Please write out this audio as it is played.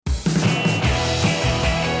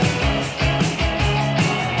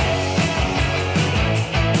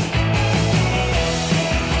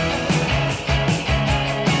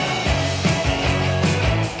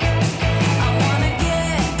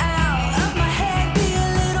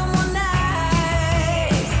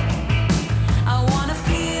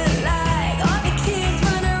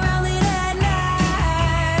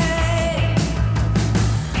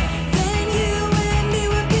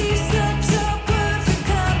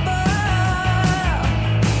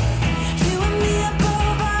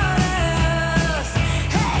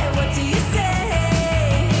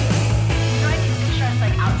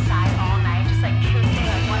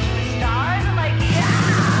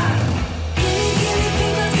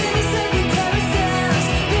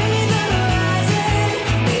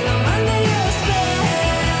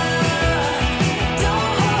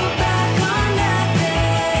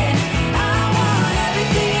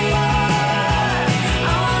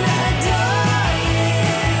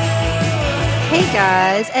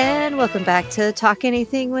Guys, and welcome back to Talk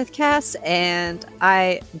Anything with Cass. And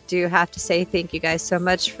I do have to say thank you guys so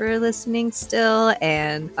much for listening still,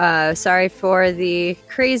 and sorry for the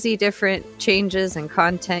crazy different changes and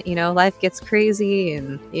content. You know, life gets crazy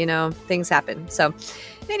and, you know, things happen. So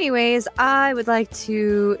anyways, I would like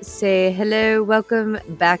to say hello, welcome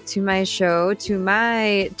back to my show, to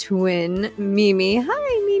my twin, Mimi.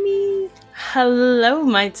 Hi, Mimi. Hello,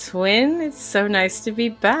 my twin. It's so nice to be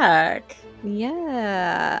back.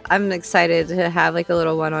 Yeah, I'm excited to have like a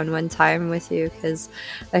little one-on-one time with you, because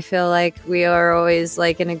I feel like we are always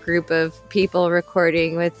like in a group of people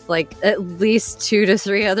recording with like at least 2 to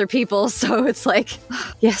 3 other people, so it's like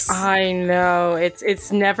yes, I know,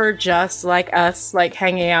 it's never just like us like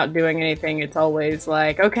hanging out doing anything. It's always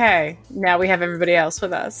like, okay, now we have everybody else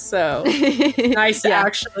with us, so nice to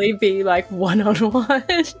actually be like one-on-one.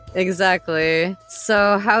 Exactly.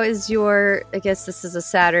 So how is your, I guess this is a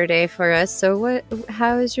Saturday for us, so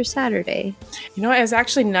how is your Saturday? You know, it's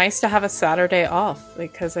actually nice to have a Saturday off,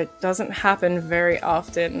 because it doesn't happen very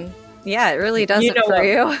often. Yeah, it really doesn't for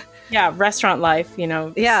you. Yeah, restaurant life, you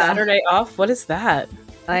know. Yeah. Saturday off, what is that?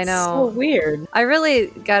 I know. So weird. I really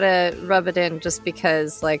gotta rub it in, just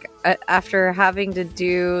because, like, after having to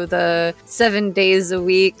do the 7 days a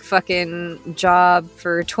week fucking job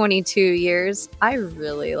for 22 years, I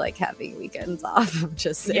really like having weekends off. I'm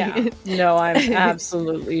just saying. Yeah. No, I'm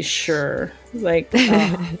absolutely sure. Like,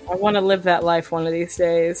 I want to live that life one of these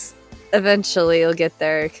days. Eventually you'll get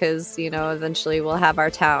there, because, you know, eventually we'll have our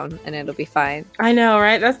town and it'll be fine. I know,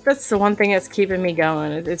 right? That's the one thing that's keeping me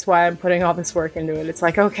going. It's why I'm putting all this work into it. It's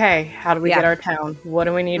like, okay, how do we get our town? What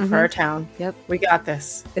do we need for our town? Yep. We got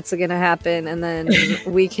this. It's gonna happen, and then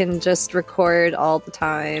we can just record all the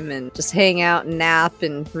time and just hang out and nap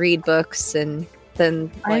and read books, and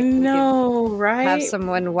then I know, right? Have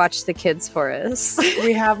someone watch the kids for us.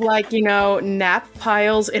 We have, like, you know, nap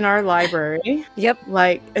piles in our library. Yep.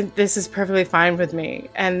 Like, this is perfectly fine with me.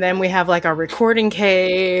 And then we have like our recording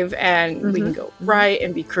cave, and we can go write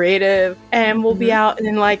and be creative, and we'll be out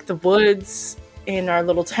in like the woods in our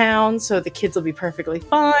little town, so the kids will be perfectly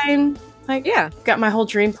fine. Like, yeah, got my whole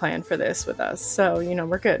dream plan for this with us. So, you know,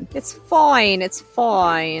 we're good. It's fine. It's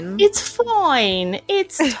fine. It's fine.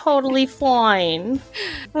 It's totally fine.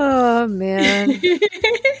 Oh, man.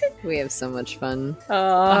 We have so much fun.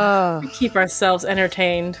 We keep ourselves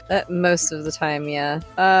entertained. Most of the time, yeah.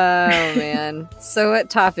 Oh, man. So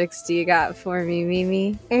what topics do you got for me,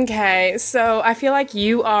 Mimi? Okay, so I feel like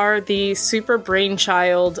you are the super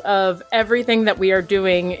brainchild of everything that we are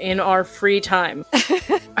doing in our free time.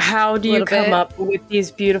 How do you come up with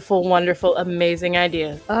these beautiful, wonderful, amazing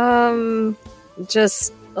ideas?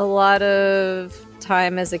 Just a lot of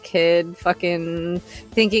time as a kid fucking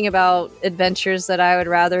thinking about adventures that I would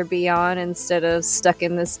rather be on, instead of stuck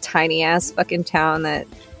in this tiny ass fucking town that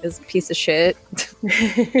is a piece of shit.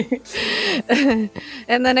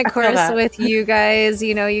 And then, of course, with you guys,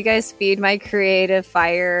 you know, you guys feed my creative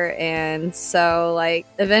fire, and so, like,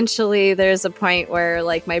 eventually there's a point where,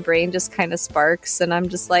 like, my brain just kind of sparks, and I'm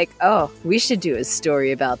just like, oh, we should do a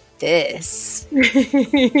story about this.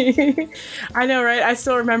 I know, right? I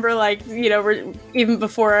still remember, like, you know, we're even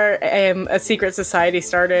before a secret society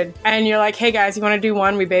started, and you're like, hey guys, you want to do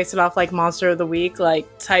one? We based it off like Monster of the Week, like,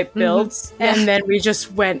 type builds, and then we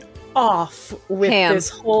just went off with this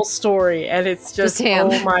whole story, and it's just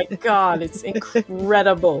oh my god, it's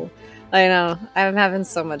incredible. I know. I'm having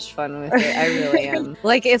so much fun with it. I really am.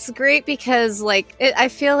 Like, it's great because, like, I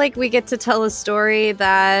feel like we get to tell a story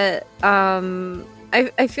that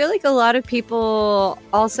I feel like a lot of people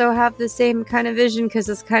also have the same kind of vision, because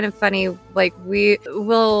it's kind of funny. Like, we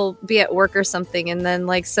will be at work or something, and then,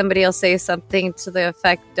 like, somebody will say something to the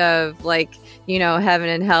effect of, like, you know, heaven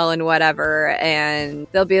and hell and whatever, and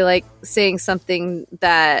they'll be, like, saying something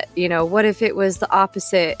that, you know, what if it was the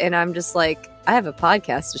opposite? And I'm just like, I have a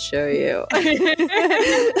podcast to show you.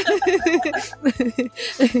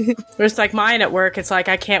 It's like mine at work. It's like,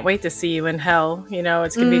 I can't wait to see you in hell. You know,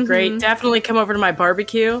 it's going to be great. Definitely come over to my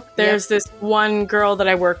barbecue. There's this one girl that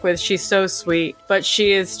I work with. She's so sweet, but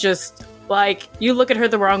she is just like, you look at her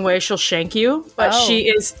the wrong way, she'll shank you. But she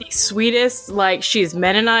is the sweetest. Like, she's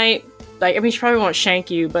Mennonite. Like, I mean, she probably won't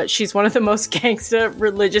shank you, but she's one of the most gangsta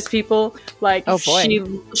religious people. Like,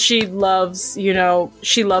 she loves, you know,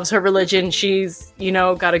 she loves her religion. She's, you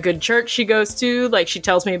know, got a good church she goes to. Like, she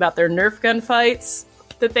tells me about their Nerf gun fights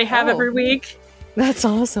that they have every week. That's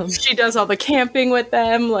awesome. She does all the camping with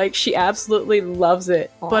them. Like, she absolutely loves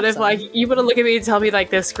it. Awesome. But if, like, you would have looked at me and tell me, like,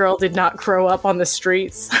 this girl did not grow up on the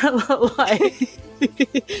streets, like...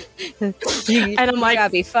 and I'm like,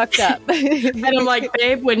 gotta be fucked up. And I'm like,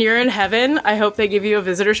 babe, when you're in heaven, I hope they give you a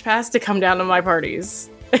visitor's pass to come down to my parties.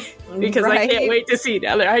 Because I can't wait to see you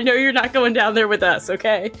down there. I know you're not going down there with us,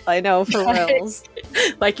 okay? I know, for reals.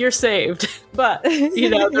 Like, you're saved. But, you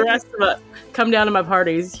know, the rest of us, come down to my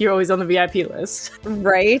parties. You're always on the VIP list.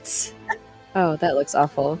 Right? Oh, that looks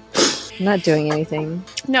awful. I'm not doing anything.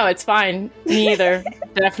 No, it's fine. Me either.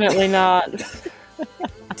 Definitely not.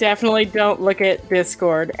 Definitely don't look at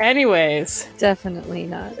Discord. Anyways. Definitely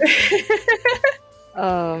not.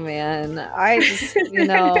 Oh man, I just, you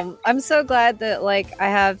know, I'm so glad that like I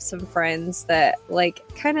have some friends that like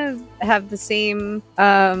kind of have the same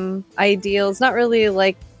ideals, not really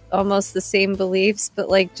like almost the same beliefs, but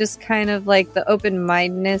like just kind of like the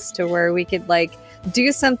open-mindedness to where we could like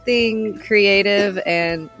do something creative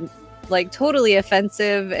and like totally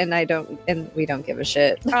offensive, and we don't give a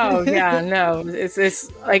shit. Oh yeah, no,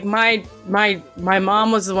 it's like my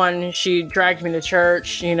mom was the one. She dragged me to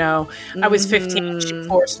church. You know, I was 15. She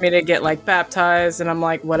forced me to get like baptized, and I'm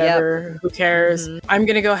like, whatever, who cares? I'm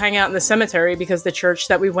gonna go hang out in the cemetery because the church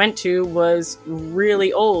that we went to was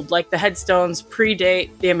really old. Like the headstones predate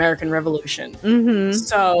the American Revolution.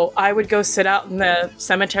 So I would go sit out in the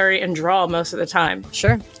cemetery and draw most of the time.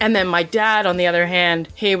 Sure. And then my dad, on the other hand,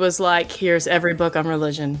 he was like, here's every book on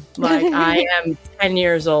religion. Like, I am 10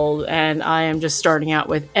 years old and I am just starting out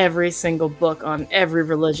with every single book on every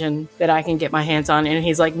religion that I can get my hands on. And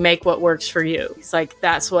he's like, make what works for you. He's like,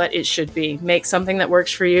 that's what it should be. Make something that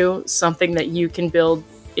works for you, something that you can build.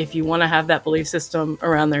 If you want to have that belief system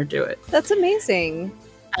around there, do it. That's amazing.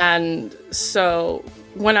 And so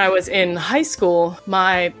when I was in high school,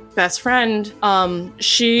 my best friend,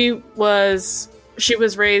 she was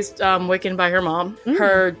raised Wiccan by her mom.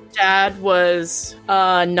 Her dad was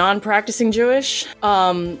non-practicing Jewish,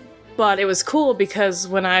 but it was cool because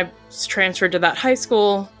when I was transferred to that high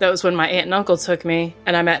school, that was when my aunt and uncle took me,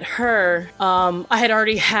 and I met her. I had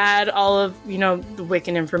already had all of, you know, the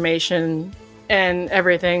Wiccan information and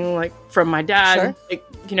everything, like, from my dad. Sure. Like,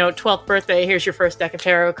 you know, 12th birthday, here's your first deck of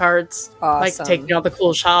tarot cards. Awesome. Like, taking all the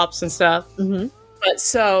cool shops and stuff. But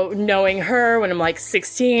so knowing her when I'm like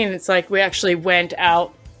 16, it's like we actually went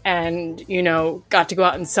out and, you know, got to go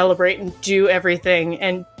out and celebrate and do everything.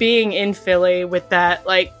 And being in Philly with that,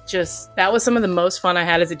 like, just, that was some of the most fun I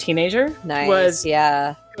had as a teenager. Nice. Was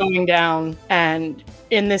yeah. Going down and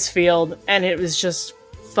in this field. And it was just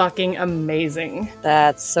fucking amazing.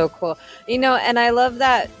 That's so cool. You know, and I love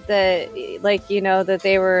that like, you know, that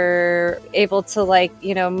they were able to, like,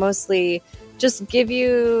 you know, mostly just give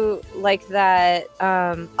you like that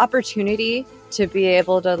opportunity to be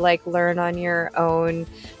able to like learn on your own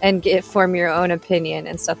and form your own opinion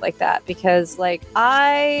and stuff like that. Because like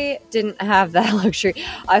I didn't have that luxury.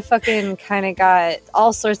 I fucking kind of got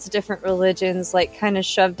all sorts of different religions like kind of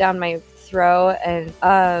shoved down my throat, and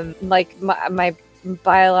like my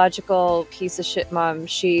biological piece of shit mom,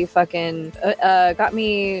 she fucking got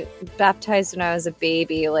me baptized when I was a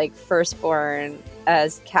baby, like firstborn,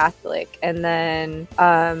 as Catholic. And then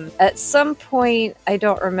at some point, I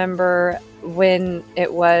don't remember when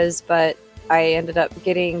it was, but I ended up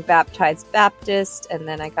getting baptized Baptist, and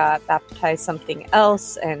then I got baptized something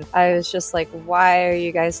else, and I was just like, why are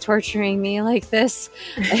you guys torturing me like this?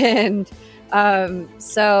 And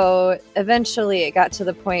so eventually it got to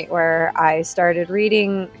the point where I started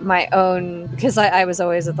reading my own, because I was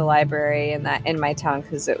always at the library in my town,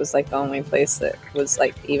 because it was like the only place that was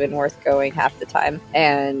like even worth going half the time.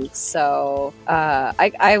 And so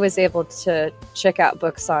I was able to check out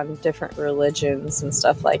books on different religions and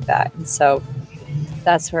stuff like that. And so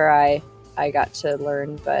that's where I got to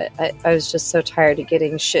learn. But I was just so tired of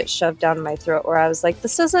getting shit shoved down my throat where I was like,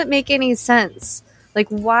 this doesn't make any sense. Like,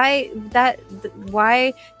 why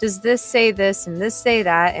does this say this and this say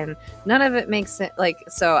that, and none of it makes sense? Like,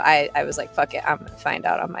 so I was like, fuck it, I'm gonna find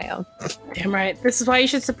out on my own. Damn right. This is why you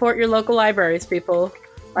should support your local libraries, people.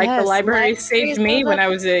 Like, yes, the library saved me when I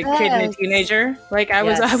was a kid and a teenager. Like, I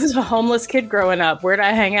was a homeless kid growing up. Where'd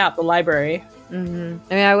I hang out? The library. Mm-hmm.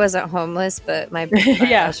 I mean, I wasn't homeless, but my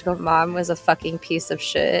biological mom was a fucking piece of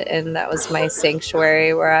shit, and that was my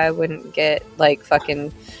sanctuary where I wouldn't get like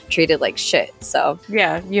fucking treated like shit. So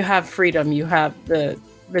yeah, you have freedom, you have the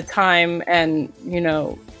time, and you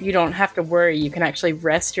know, you don't have to worry. You can actually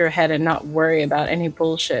rest your head and not worry about any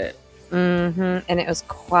bullshit. And it was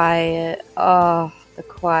quiet. Oh, the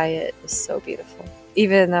quiet was so beautiful.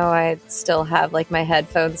 even though I still have like my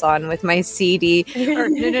headphones on with my CD. Or,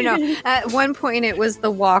 no. At one point it was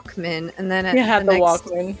the Walkman, and then you had the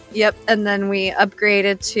Walkman. Yep, and then we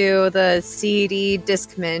upgraded to the CD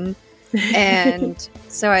Discman, and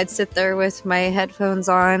so I'd sit there with my headphones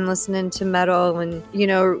on, listening to metal, and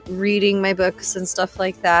reading my books and stuff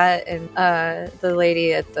like that. And the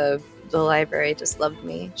lady at the library just loved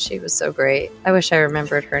me. She was so great. I wish I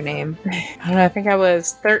remembered her name. I don't know. I think I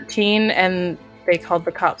was 13, and they called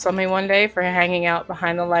the cops on me one day for hanging out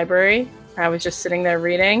behind the library. I was just sitting there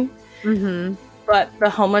reading. Mm-hmm. But the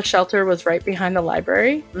homeless shelter was right behind the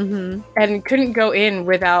library, and couldn't go in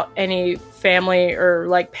without any family or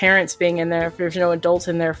like parents being in there if there's no adults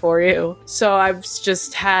in there for you. So I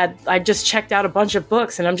just checked out a bunch of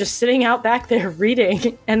books, and I'm just sitting out back there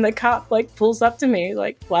reading, and the cop like pulls up to me,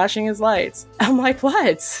 like flashing his lights. I'm like,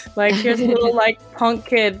 what? Like, here's a little like punk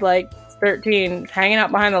kid, like 13, hanging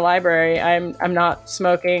out behind the library. I'm not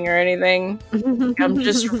smoking or anything. I'm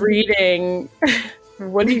just reading.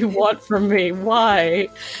 What do you want from me? Why?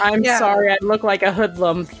 I'm sorry I look like a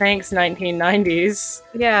hoodlum. Thanks, 1990s.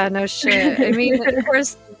 Yeah, no shit. I mean, of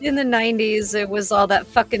course, in the 90s, it was all that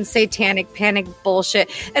fucking satanic panic bullshit.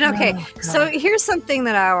 And okay, so here's something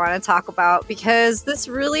that I want to talk about, because this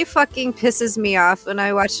really fucking pisses me off when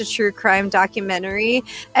I watch a true crime documentary,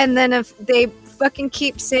 and then if they fucking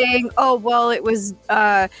keep saying, oh, well, it was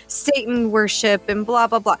Satan worship and blah,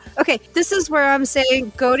 blah, blah. Okay, this is where I'm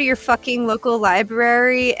saying go to your fucking local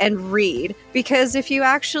library and read. Because if you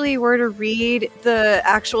actually were to read the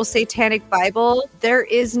actual satanic Bible, there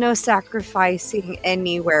is no sacrificing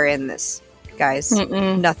anywhere in this, guys.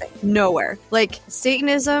 Mm-mm. Nothing. Nowhere. Like,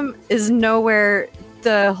 Satanism is nowhere.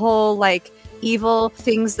 The whole, like, evil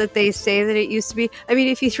things that they say that it used to be. I mean,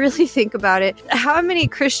 if you really think about it, how many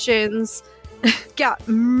Christians got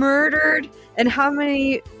murdered, and how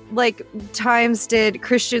many like times did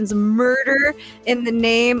Christians murder in the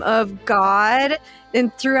name of God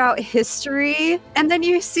and throughout history? And then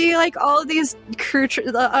you see like all of these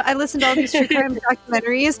I listened to all these true crime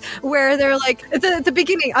documentaries where they're like at the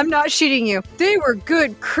beginning, I'm not shitting you, they were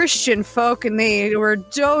good Christian folk and they were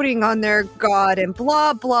doting on their God and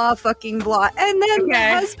blah blah fucking blah, and then the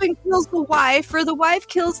husband kills the wife, or the wife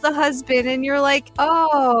kills the husband, and you're like,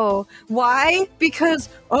 oh, why? Because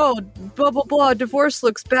blah blah blah, divorce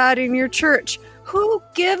looks bad in your church. Who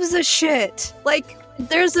gives a shit? Like,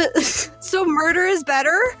 there's so murder is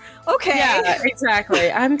better? Okay. Yeah,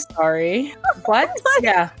 exactly. I'm sorry. What?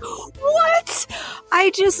 Yeah. What?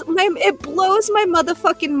 It blows my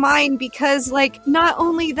motherfucking mind, because, like, not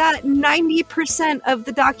only that, 90% of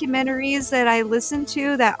the documentaries that I listen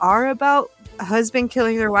to that are about a husband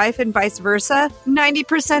killing their wife and vice versa,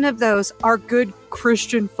 90% of those are good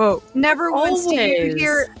Christian folk. Never once do you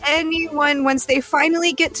hear anyone, once they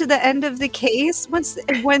finally get to the end of the case, once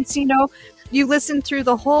you listen through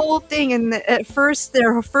the whole thing, and at first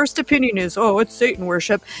their first opinion is, oh, it's Satan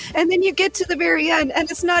worship, and then you get to the very end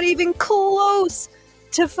and it's not even close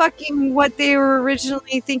to fucking what they were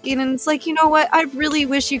originally thinking. And it's like, you know what, I really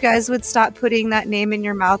wish you guys would stop putting that name in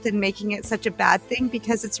your mouth and making it such a bad thing,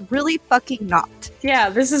 because it's really fucking not. Yeah,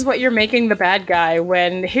 this is what you're making the bad guy,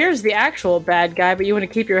 when here's the actual bad guy, but you want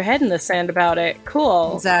to keep your head in the sand about it.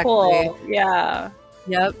 Cool. Exactly. Cool. Yeah.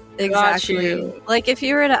 Yep, exactly. Like, if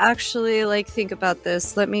you were to actually like think about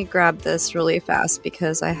this, let me grab this really fast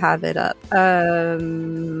because I have it up.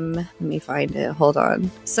 Let me find it. Hold on.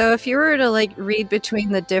 So if you were to like read between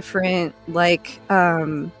the different like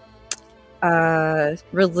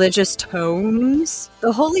religious tones,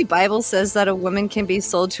 the Holy Bible says that a woman can be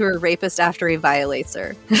sold to a rapist after he violates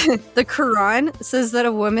her. The Quran says that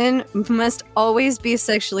a woman must always be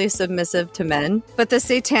sexually submissive to men, but the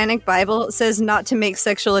Satanic Bible says not to make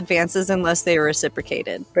sexual advances unless they are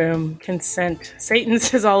reciprocated. Boom. Consent.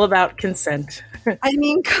 Satan's is all about consent. I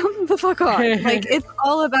mean, come the fuck on. Like, it's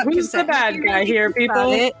all about who's consent. The bad guy here,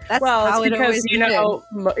 people? Well, it's because,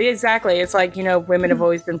 exactly. It's like, women have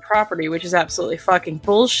always been property, which is absolutely fucking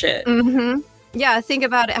bullshit. Mm-hmm. Yeah, think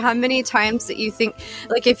about it. How many times that you think,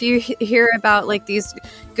 like, if you hear about, like, these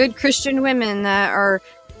good Christian women that are,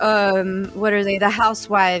 what are they? The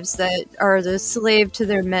housewives that are the slave to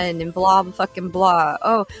their men and blah, fucking blah.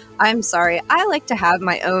 Oh, I'm sorry. I like to have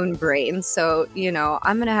my own brain. So,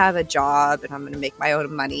 I'm going to have a job and I'm going to make my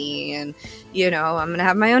own money and, I'm going to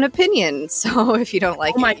have my own opinion. So if you don't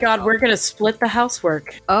like my God, we're going to split the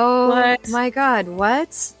housework. Oh, what? My God.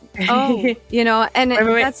 What? Oh, and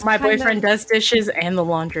wait, my boyfriend does dishes and the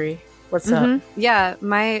laundry. What's up? Yeah,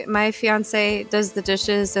 my fiance does the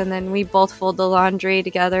dishes, and then we both fold the laundry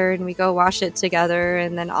together, and we go wash it together,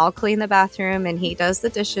 and then I'll clean the bathroom, and he does the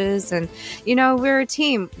dishes, and we're a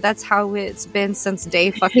team. That's how it's been since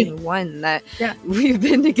day fucking one that we've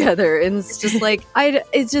been together, and it's just like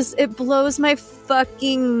it blows my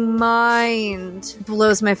fucking mind.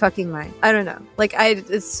 Blows my fucking mind. I don't know. Like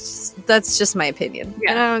that's just my opinion,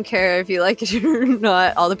 and I don't care if you like it or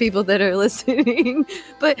not. All the people that are listening,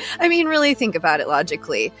 but I mean, really think about it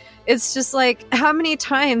logically. It's just like, how many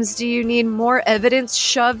times do you need more evidence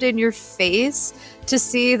shoved in your face to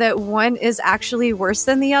see that one is actually worse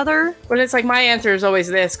than the other? But it's like, my answer is always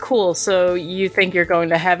this: cool, so you think you're going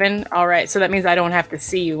to heaven? All right, so that means I don't have to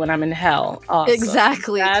see you when I'm in hell. Awesome.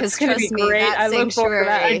 Exactly. That's going to be great. I look forward to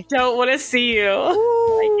that. I don't want to see you.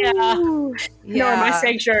 No, my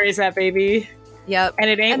sanctuary is that, baby. Yep. And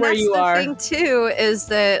it ain't where you are. The thing too is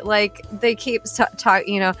that, like, they keep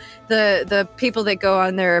talking, the people that go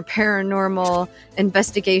on their paranormal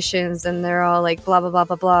investigations, and they're all like blah blah blah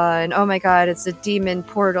blah blah, and oh my god, it's a demon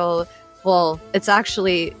portal. Well, it's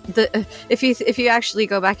actually if you actually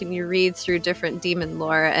go back and you read through different demon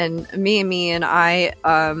lore, and me and I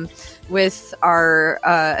with our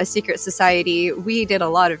A Secret Society, we did a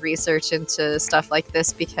lot of research into stuff like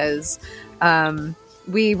this because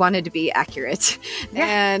we wanted to be accurate. Yeah.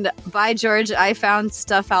 And by George, I found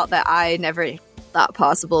stuff out that I never thought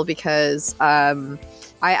possible because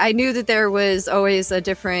I knew that there was always a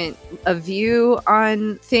different view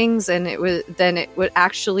on things, and it would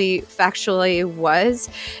actually factually was.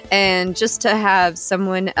 And just to have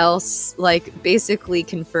someone else like basically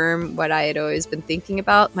confirm what I had always been thinking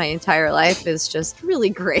about my entire life is just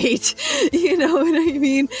really great. You know what I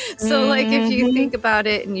mean? So like, if you think about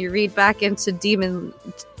it and you read back into demon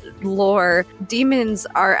lore, demons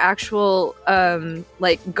are actual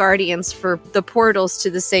like guardians for the portals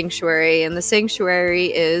to the sanctuary, and the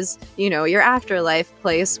sanctuary is your afterlife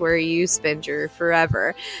place where you spend your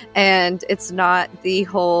forever, and it's not the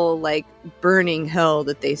whole like burning hell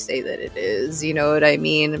that they say that it is, you know what I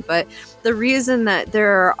mean? But the reason that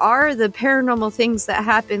there are the paranormal things that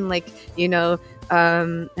happen, like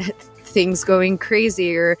things going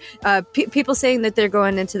crazy, or people saying that they're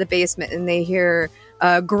going into the basement and they hear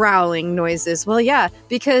growling noises. Well, yeah,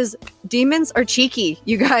 because demons are cheeky,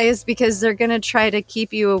 you guys, because they're going to try to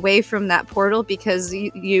keep you away from that portal because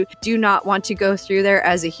you do not want to go through there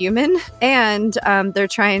as a human. And they're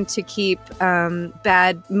trying to keep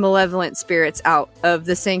bad, malevolent spirits out of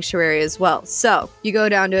the sanctuary as well. So you go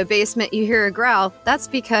down to a basement, you hear a growl. That's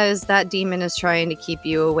because that demon is trying to keep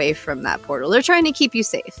you away from that portal. They're trying to keep you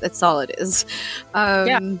safe. That's all it is.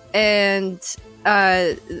 And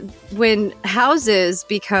when houses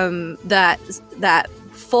become that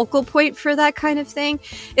focal point for that kind of thing,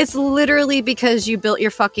 it's literally because you built your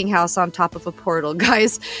fucking house on top of a portal,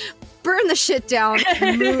 guys. Burn the shit down.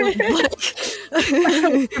 Move.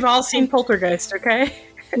 We've all seen Poltergeist, okay?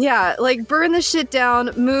 Yeah, like, burn the shit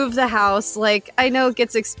down, move the house. Like, I know it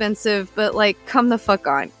gets expensive, but like, come the fuck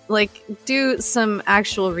on. Like, do some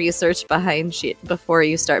actual research behind shit before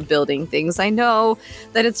you start building things. I know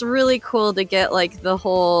that it's really cool to get like the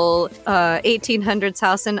whole 1800s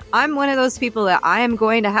house, and I'm one of those people that I am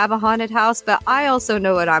going to have a haunted house, but I also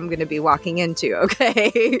know what I'm going to be walking into,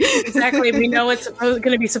 okay? Exactly. We know it's going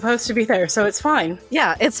to be supposed to be there, so it's fine.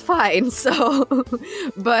 Yeah, it's fine. So,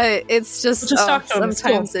 but it's just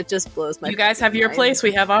sometimes it just blows my mind. You guys have your place,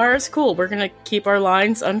 we have ours. Cool. We're going to keep our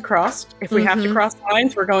lines uncrossed. If we have to cross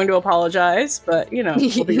lines, we're going to apologize, but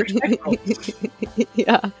we'll be respectful.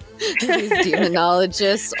 Yeah. These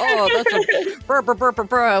demonologists. Oh, that's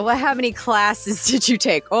a well, how many classes did you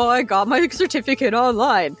take? Oh, I got my certificate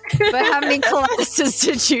online. But how many classes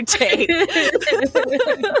did you take?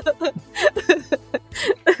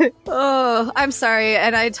 Oh, I'm sorry,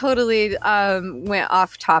 and I totally went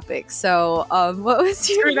off topic. So, what was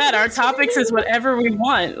your? Screw that. Our topics is whatever we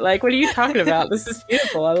want. Like, what are you talking about? This is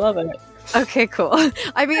beautiful. I love it. Okay, cool.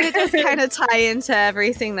 I mean, it does kind of tie into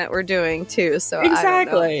everything that we're doing too. So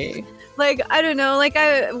exactly. I don't know. Like,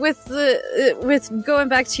 with going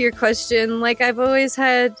back to your question, like, I've always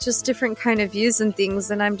had just different kind of views and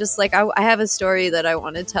things, and I'm just like, I have a story that I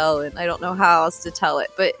want to tell, and I don't know how else to tell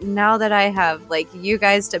it. But now that I have like you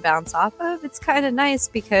guys to bounce off of, it's kind of nice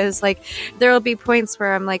because like there will be points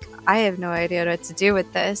where I'm like, I have no idea what to do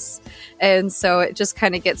with this, and so it just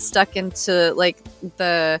kind of gets stuck into like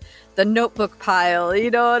the the notebook pile. You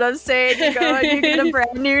know what I'm saying? You go and you get a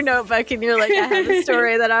brand new notebook and you're like, I have a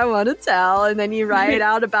story that I want to tell. And then you write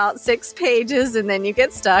out about 6 pages and then you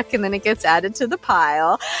get stuck and then it gets added to the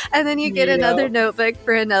pile. And then you get another notebook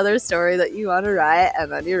for another story that you want to write.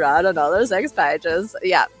 And then you write another 6 pages.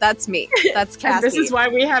 Yeah, that's me. That's Cassie. This is why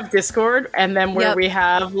we have Discord, and then where we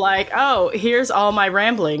have like, oh, here's all my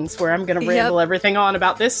ramblings where I'm going to ramble everything on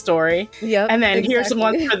about this story. Yep. And then here's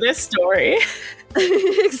one for this story.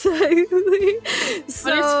 Exactly. So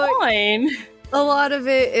but it's fine. A lot of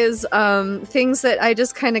it is things that I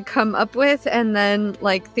just kind of come up with, and then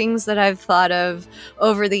like things that I've thought of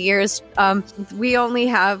over the years. We only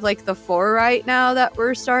have like the 4 right now that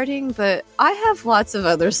we're starting, but I have lots of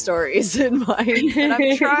other stories in mind. And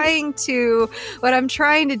what I'm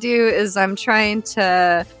trying to do is I'm trying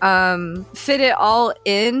to fit it all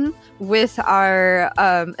in with our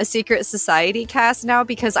A Secret Society cast now,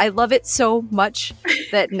 because I love it so much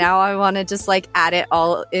that now I want to just like add it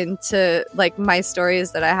all into like my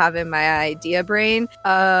stories that I have in my idea brain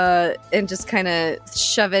and just kind of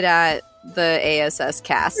shove it at the ASS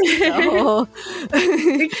cast. So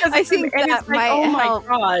I think that might help.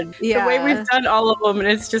 My God. The way we've done all of them, and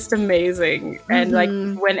it's just amazing. And like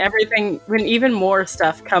when even more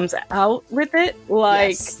stuff comes out with it,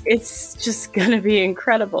 like it's just gonna be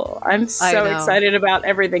incredible. I'm so excited about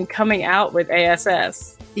everything coming out with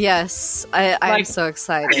ASS. Yes, I'm so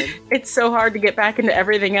excited. It's so hard to get back into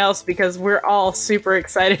everything else because we're all super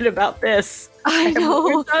excited about this. I know.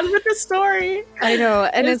 We're done with the story. I know.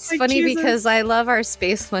 And it's like, funny because I love our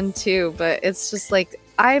space one too, but it's just like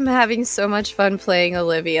I'm having so much fun playing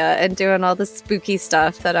Olivia and doing all the spooky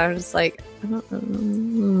stuff that I'm just like,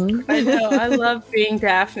 I know. I love being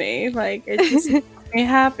Daphne. Like, it just makes me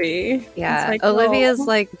happy. Yeah. Like, Olivia's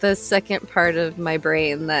like the second part of my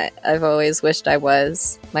brain that I've always wished I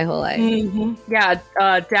was my whole life. Mm-hmm. Yeah.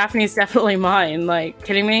 Daphne's definitely mine. Like,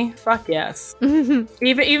 kidding me? Fuck yes.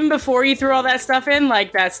 Even before you threw all that stuff in,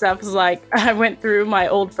 like, that stuff was like, I went through my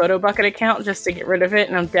old PhotoBucket account just to get rid of it,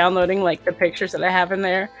 and I'm downloading like the pictures that I have in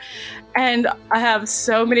there. And I have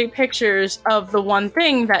so many pictures of the one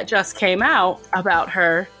thing that just came out about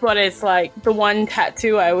her, but it's like the one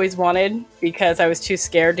tattoo I always wanted because I was too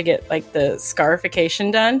scared to get like the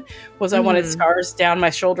scarification done was I wanted scars down my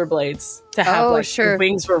shoulder blades to have the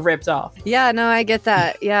wings were ripped off. Yeah, no, I get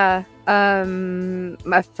that. Yeah.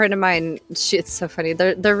 My friend of mine, it's so funny.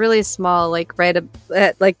 They're really small, like right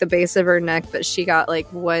at like the base of her neck, but she got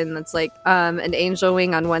like one that's like an angel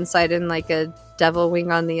wing on one side and like a devil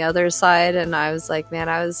wing on the other side. And I was like, man,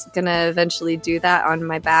 I was gonna eventually do that on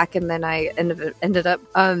my back, and then I ended up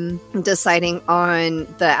deciding on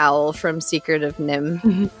the owl from Secret of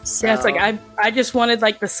Nim. So. Yeah, it's like I just wanted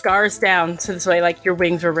like the scars down so this way like your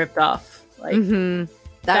wings were ripped off. Like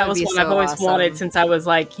that was one I've always wanted since I was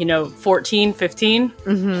like, 14,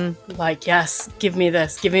 15. Like, yes, give me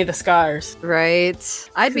this. Give me the scars. Right.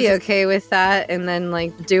 I'd be okay with that. And then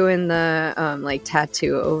like doing the like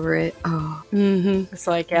tattoo over it. Oh. It's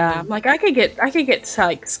like, yeah. I'm like, I could get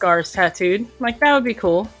like scars tattooed. Like, that would be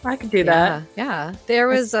cool. I could do that. Yeah. There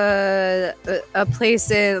was a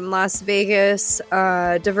place in Las Vegas,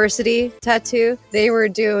 Diversity Tattoo. They were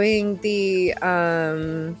doing the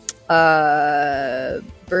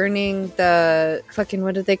burning the fucking,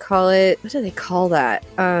 what do they call it? What do they call that?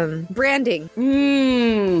 Branding.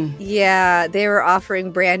 Yeah, they were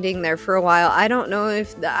offering branding there for a while. I don't know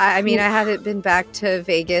if, I mean, I haven't been back to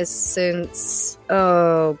Vegas since,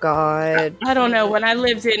 oh God. I don't know. When I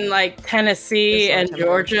lived in like Tennessee and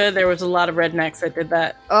Georgia, there was a lot of rednecks that did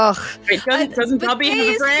that. Ugh. Wait, doesn't Bubby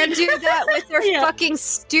have a brand? Do that with their fucking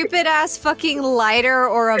stupid ass fucking lighter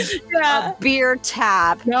or a beer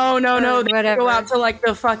tap. No. They go out to like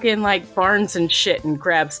the fucking like barns and shit and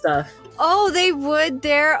grab stuff. Oh, they would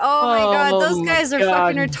there? Oh my God, those guys are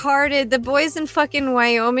fucking retarded. The boys in fucking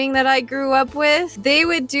Wyoming that I grew up with, they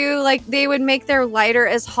would do like, they would make their lighter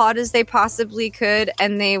as hot as they possibly could,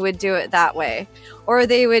 and they would do it that way. Or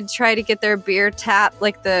they would try to get their beer tap,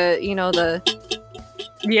 like the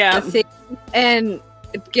thing, and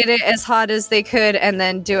get it as hot as they could and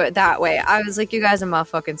then do it that way. I was like, you guys are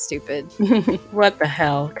motherfucking stupid. What the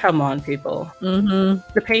hell? Come on, people.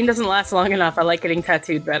 The pain doesn't last long enough. I like getting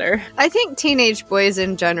tattooed better. I think teenage boys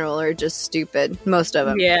in general are just stupid. Most of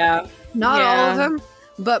them. Yeah. Not all of them,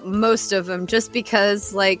 but most of them, just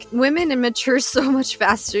because like women mature so much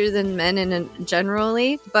faster than men and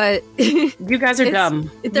generally, but you guys are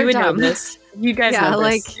dumb. They're dumb. You guys know this.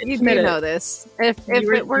 like you do know this. If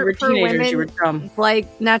it weren't for women, you were dumb.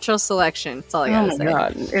 Like natural selection. That's all I gotta say.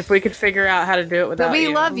 God. If we could figure out how to do it without but we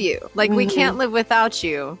you. love you. Like we can't live without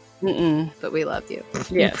you. But we love you.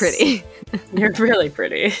 Yes. You're pretty. You're really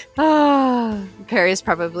pretty. Ah, Perry's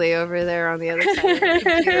probably over there on the other side of the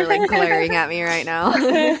computer, like glaring at me right now.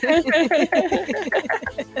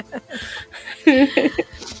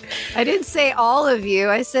 I didn't say all of you.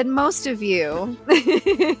 I said most of you.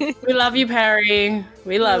 We love you, Perry.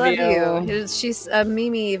 We love you. She's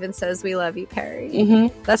Mimi even says we love you,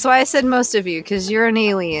 Perry. That's why I said most of you, because you're an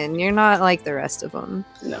alien. You're not like the rest of them.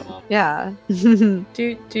 No. Yeah. Oops,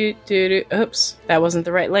 that wasn't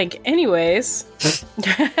the right link. Anyways.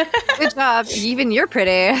 Good job. Even you're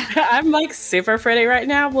pretty. I'm like super pretty right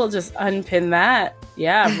now. We'll just unpin that.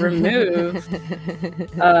 Yeah, remove.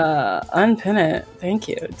 Unpin it. Thank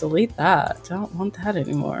you. Delete that. Don't want that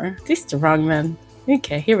anymore. These the wrong men.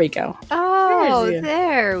 Okay, here we go. Oh,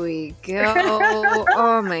 there we go.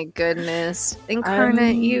 Oh my goodness.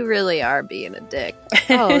 Incarnate, you really are being a dick.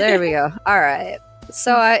 Oh, there we go. All right.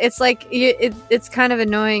 So it's like it's kind of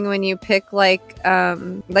annoying when you pick like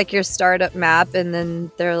your startup map and then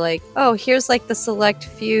they're like, oh, here's like the select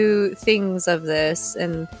few things of this,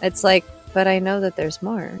 and it's like, but I know that there's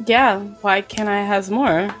more. Yeah, why can't I have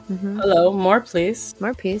more? Hello, more please.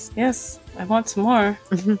 More please. Yes, I want some more.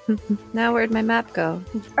 Now where'd my map go?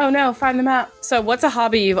 Oh no, find the map. So what's a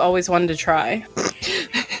hobby you've always wanted to try?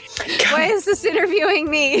 Why is this interviewing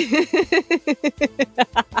me?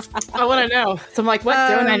 I want to know. So I'm like, what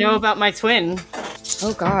don't I know about my twin?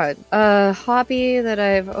 Oh god. A hobby that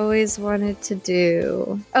I've always wanted to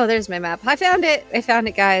do. Oh, there's my map. I found it,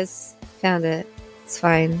 guys. Found it. It's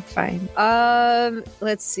fine.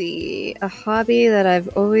 Let's see. A hobby that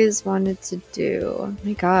I've always wanted to do. Oh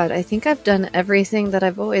my god, I think I've done everything that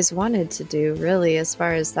I've always wanted to do, really, as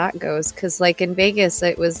far as that goes. Because, like, in Vegas,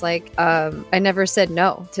 it was like, I never said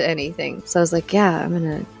no to anything. So I was like, yeah, I'm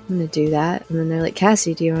gonna do that. And then they're like,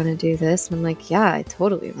 Cassie, do you want to do this? And I'm like, yeah, I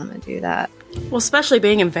totally want to do that. Well, especially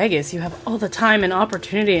being in Vegas, you have all the time and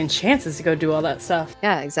opportunity and chances to go do all that stuff.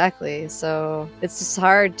 Yeah, exactly. So it's just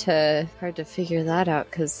hard to figure that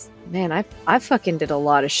out because, man, I fucking did a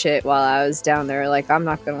lot of shit while I was down there. Like, I'm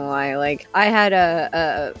not gonna lie. Like, I had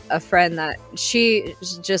a friend that she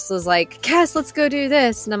just was like, Cass, let's go do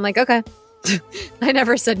this, and I'm like, okay. I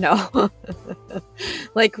never said no.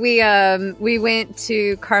 Like, we went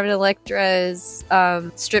to Carmen Electra's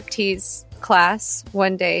striptease class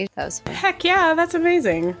one day. That was fun. Heck yeah, that's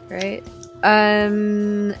amazing. Right?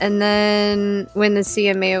 And then when the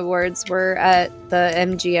CMA Awards were at the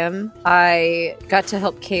MGM, I got to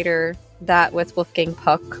help cater that with Wolfgang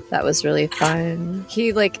Puck. That was really fun.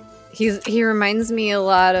 He reminds me a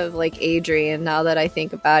lot of like Adrian now that I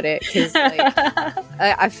think about it, because like,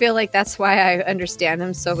 I feel like that's why I understand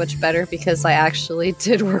him so much better, because I actually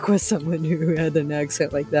did work with someone who had an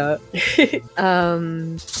accent like that.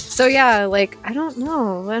 So yeah, like, I don't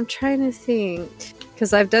know. I'm trying to think,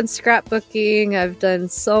 because I've done scrapbooking, I've done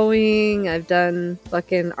sewing, I've done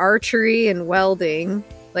fucking archery and welding.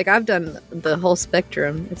 Like, I've done the whole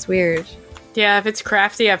spectrum. It's weird. Yeah, if it's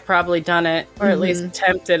crafty, I've probably done it, or at least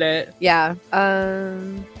attempted it. Yeah.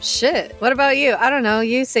 Shit. What about you? I don't know.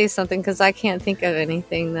 You say something, because I can't think of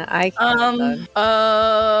anything that I can have done.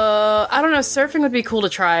 I don't know. Surfing would be cool to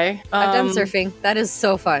try. I've done surfing. That is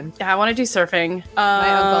so fun. Yeah, I want to do surfing. My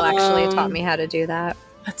uncle actually taught me how to do that.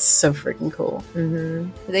 That's so freaking cool.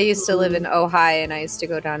 They used to live in Ojai, and I used to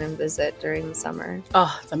go down and visit during the summer.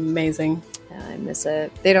 Oh, it's amazing. Yeah, I miss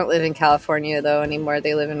it. They don't live in California, though, anymore.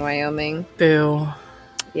 They live in Wyoming. Boo.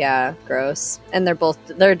 Yeah, gross. And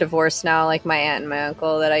they're divorced now, like my aunt and my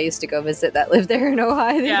uncle that I used to go visit that live there in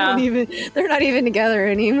Ojai. They're not even together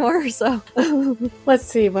anymore, so. Let's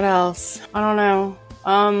see, what else? I don't know.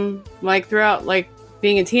 Like throughout, like,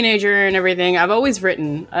 being a teenager and everything, I've always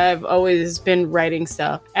written. I've always been writing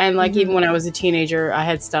stuff. And like even when I was a teenager, I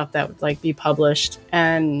had stuff that would like be published.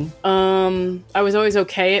 And I was always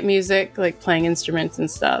okay at music, like playing instruments and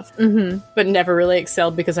stuff. But never really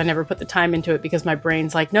excelled because I never put the time into it, because my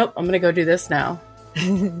brain's like, nope, I'm gonna go do this now.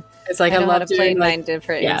 It's like I love to play 9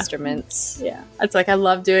 different instruments. Yeah, it's like I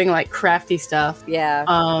love doing like crafty stuff. Yeah.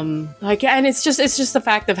 Like, and it's just the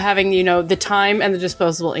fact of having, you know, the time and the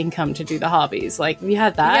disposable income to do the hobbies. Like, if you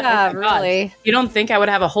had that, yeah, really. God, you don't think I would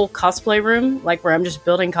have a whole cosplay room, like where I'm just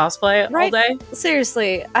building cosplay all day?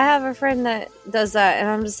 Seriously, I have a friend that does that, and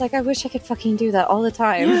I'm just like, I wish I could fucking do that all the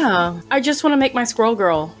time. Yeah, I just want to make my squirrel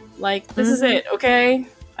girl. Like, this is it, okay?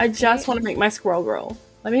 I just want to make my squirrel girl.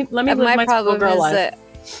 Let me live my squirrel girl life.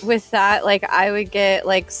 with that, like I would get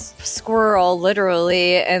like squirrel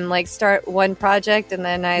literally and like start one project and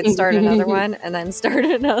then I'd start another one and then start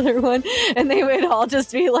another one and they would all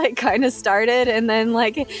just be like kind of started and then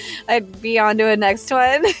like I'd be on to a next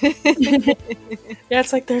one. Yeah,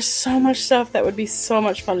 it's like there's so much stuff that would be so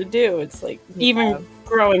much fun to do. It's like even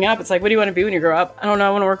growing up, it's like, what do you want to be when you grow up? I don't know.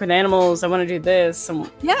 I want to work with animals. I want to do this. I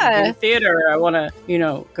want to do theater. I want to,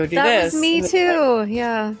 go do this. That was me too. Like,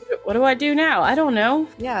 yeah. What do I do now? I don't know.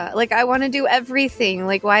 Yeah. Like I want to do everything.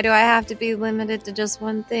 Like why do I have to be limited to just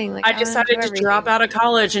one thing? Like I decided to drop out of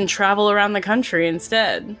college and travel around the country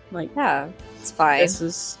instead. Like, yeah, it's fine. This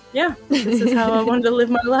is how I wanted to live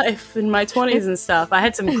my life in my 20s and stuff. I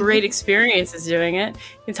had some great experiences doing it.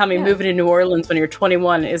 You can tell me moving to New Orleans when you're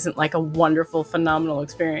 21 isn't like a wonderful, phenomenal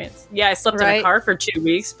experience. Yeah, I slept in a car for 2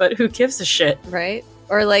 weeks, but who gives a shit? Right?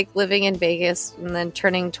 Or like living in Vegas and then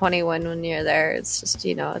turning 21 when you're there. It's just,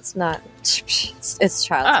 it's not, it's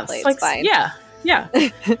child's play. It's fine. Yeah.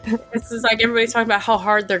 It's just like everybody's talking about how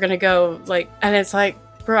hard they're going to go. Like, and it's like,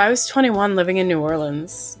 bro, I was 21 living in New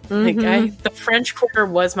Orleans. Like the French Quarter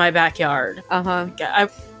was my backyard. Like, I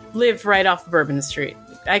lived right off Bourbon Street.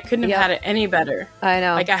 I couldn't have had it any better. I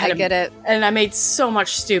know. Like I get it. And I made so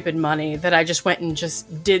much stupid money that I just went and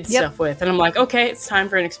just did stuff with. And I'm like, okay, it's time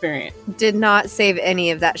for an experience. Did not save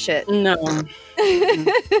any of that shit. No.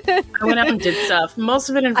 I went out and did stuff. Most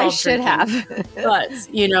of it involved I should drinking. have. But,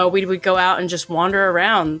 we would go out and just wander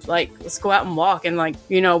around. Like, let's go out and walk. And like,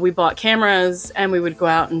 we bought cameras and we would go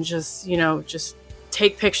out and just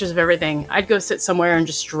take pictures of everything. I'd go sit somewhere and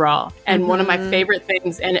just draw. And one of my favorite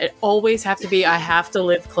things, and it always have to be, I have to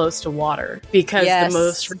live close to water because the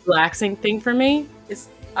most relaxing thing for me is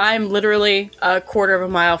I'm literally a quarter of a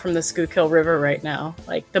mile from the Schuylkill River right now.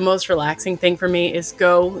 Like the most relaxing thing for me is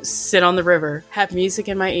go sit on the river, have music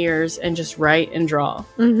in my ears and just write and draw.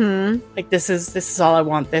 Like this is all I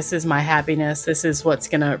want. This is my happiness. This is what's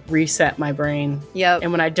going to reset my brain. Yep.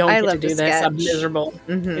 And when I don't get to do this, I'm miserable.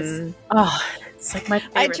 It's like my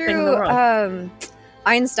favorite thing in the world. I drew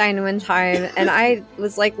Einstein one time and I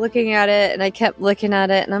was like looking at it and I kept looking at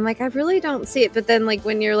it and I'm like, I really don't see it. But then like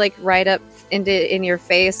when you're like right up in your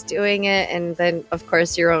face doing it and then of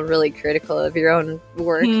course you're really critical of your own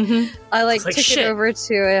work. I like took it over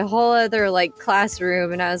to a whole other like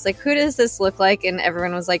classroom and I was like, who does this look like? And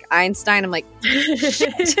everyone was like, Einstein. I'm like,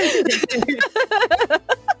 shit.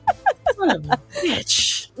 Son of a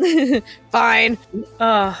bitch. Fine.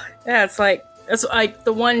 Yeah, it's like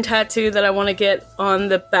the one tattoo that I want to get on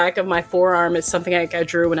the back of my forearm is something I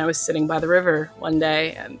drew when I was sitting by the river one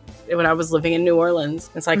day and when I was living in New Orleans.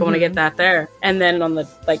 It's like I want to get that there. And then on the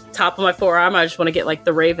top of my forearm, I just want to get like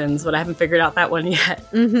the ravens, but I haven't figured out that one yet.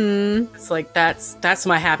 It's like that's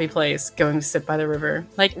my happy place, going to sit by the river.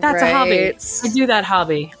 Like that's a hobby. I do that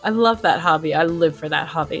hobby. I love that hobby. I live for that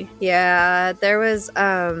hobby. Yeah, there was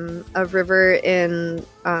a river in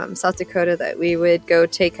South Dakota that we would go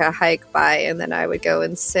take a hike by and then I would go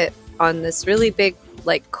and sit on this really big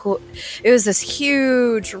it was this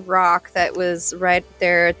huge rock that was right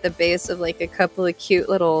there at the base of like a couple of cute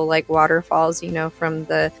little like waterfalls, from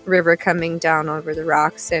the river coming down over the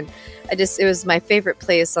rocks. And it was my favorite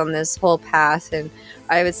place on this whole path. And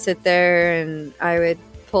I would sit there and I would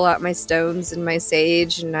pull out my stones and my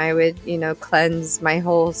sage and I would, cleanse my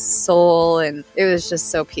whole soul. And it was just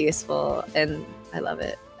so peaceful and I love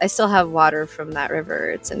it. I still have water from that river.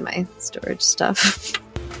 It's in my storage stuff.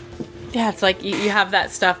 Yeah, it's like you have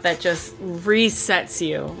that stuff that just resets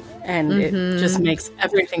you and it just makes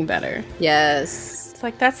everything better. Yes. It's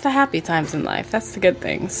like that's the happy times in life. That's the good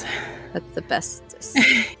things. That's the bestest.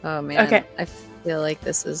 Oh, man. Okay. I feel like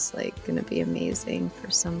this is like going to be amazing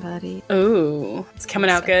for somebody. Ooh, it's coming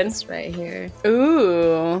out good. It's right here.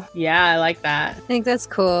 Ooh, yeah, I like that. I think that's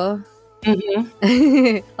cool.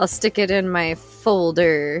 I'll stick it in my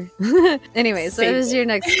folder. Anyways, what was your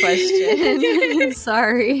next question?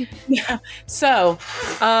 Sorry. Yeah. So,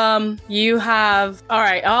 you have, all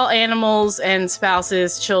right, all animals and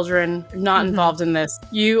spouses, children, not involved in this.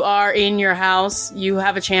 You are in your house. You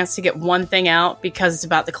have a chance to get one thing out because it's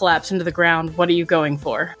about to collapse into the ground. What are you going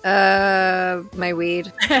for? My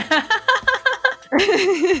weed.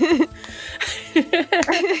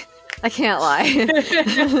 I can't lie.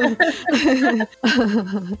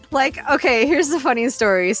 Okay, here's the funny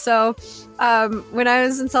story. So, when I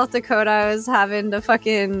was in South Dakota, I was having to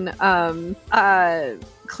fucking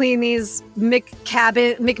clean these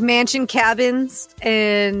McMansion cabins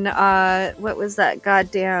in what was that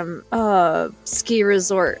goddamn ski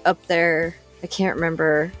resort up there? I can't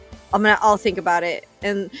remember. I'll think about it.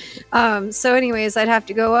 And so anyways, I'd have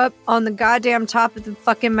to go up on the goddamn top of the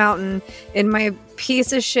fucking mountain in my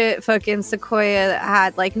piece of shit fucking Sequoia that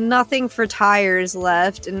had like nothing for tires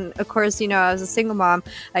left. And of course, you know, I was a single mom.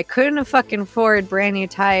 I couldn't fucking afford brand new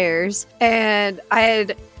tires. And I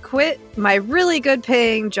had quit my really good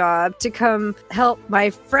paying job to come help my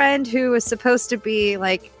friend who was supposed to be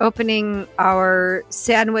like opening our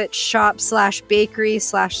sandwich shop / bakery /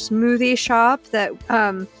 smoothie shop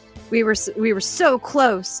that we were so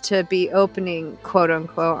close to be opening, quote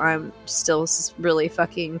unquote. I'm still really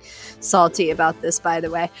fucking salty about this, by the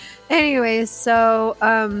way. Anyways, so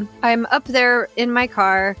I'm up there in my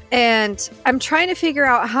car and I'm trying to figure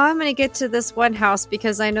out how I'm going to get to this one house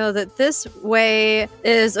because I know that this way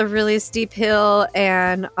is a really steep hill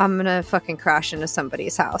and I'm going to fucking crash into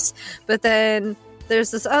somebody's house. But then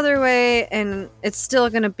there's this other way and it's still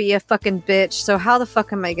gonna be a fucking bitch, so how the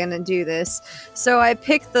fuck am I gonna do this? So I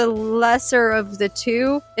picked the lesser of the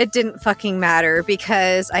two. It didn't fucking matter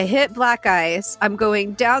because I hit black ice. I'm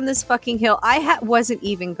going down this fucking hill. I wasn't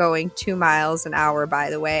even going 2 miles an hour, by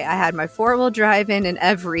the way. I had my 4-wheel drive in and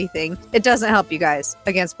everything. It doesn't help you guys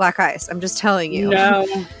against black ice. I'm just telling you. No.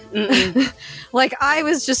 Like, I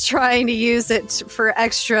was just trying to use it for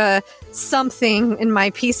extra something in my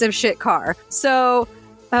piece of shit car. So,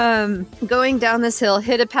 going down this hill,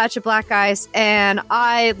 hit a patch of black ice, and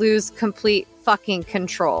I lose complete fucking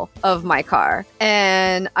control of my car.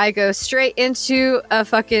 And I go straight into a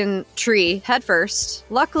fucking tree head first.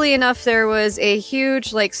 Luckily enough, there was a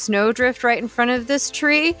huge like snowdrift right in front of this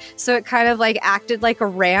tree. So it kind of like acted like a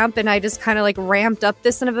ramp and I just kind of like ramped up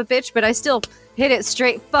this son of a bitch, but I still hit it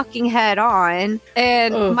straight fucking head on.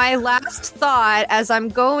 And my last thought as I'm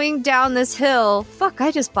going down this hill, fuck,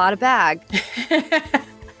 I just bought a bag.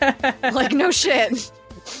 Like, no shit.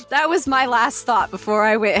 That was my last thought before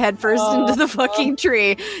I went headfirst into the fucking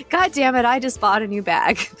tree. God damn it, I just bought a new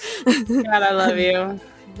bag. God, I love you.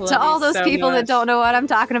 To all those so people that don't know what I'm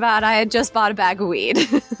talking about, I had just bought a bag of weed.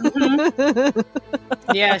 Mm-hmm.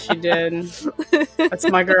 Yeah, she did. That's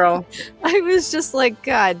my girl. I was just like,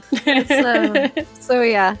 God. So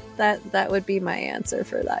yeah, that would be my answer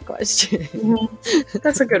for that question. Mm-hmm.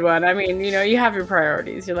 That's a good one. I mean, you know, you have your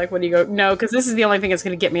priorities. You're like, what do you go? No, because this is the only thing that's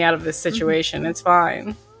going to get me out of this situation. It's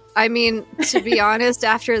fine. I mean, to be honest,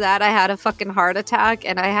 after that, I had a fucking heart attack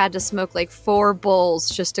and I had to smoke like 4 bowls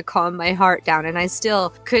just to calm my heart down. And I still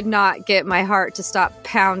could not get my heart to stop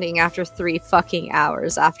pounding after 3 fucking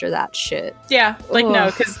hours after that shit. Yeah, like, no,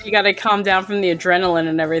 because you got to calm down from the adrenaline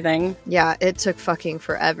and everything. Yeah, it took fucking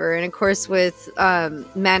forever. And of course, with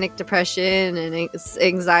manic depression and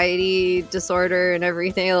anxiety disorder and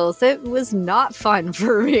everything else, it was not fun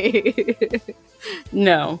for me.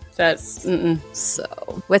 No, that's... So,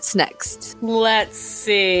 what's next? Let's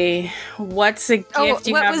see. What's a gift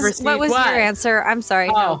you have received? What was your answer? I'm sorry.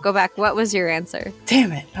 No, go back. What was your answer?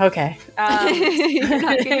 Damn it. Okay. You're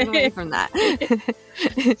not getting away from that.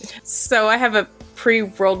 So I have a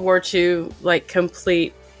pre-World War II, like,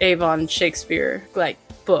 complete Avon Shakespeare, like,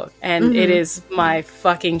 book, and it is my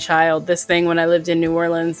fucking child. This thing, when I lived in New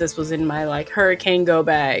Orleans, this was in my like hurricane go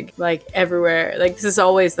bag, like everywhere. Like, this is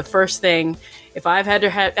always the first thing. If I've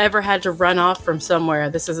ever had to run off from somewhere,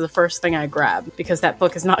 this is the first thing I grab, because that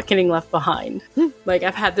book is not getting left behind. Like,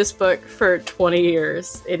 I've had this book for 20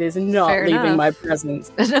 years. It is not Fair leaving enough. my presence.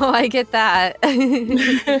 No, I get that.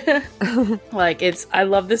 Like, I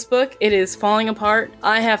love this book. It is falling apart.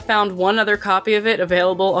 I have found one other copy of it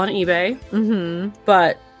available on eBay.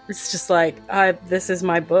 But it's just like, this is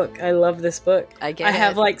my book. I love this book. I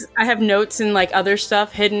have notes and like other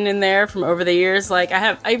stuff hidden in there from over the years. Like,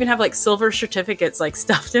 I even have like silver certificates like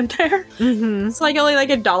stuffed in there. It's like only like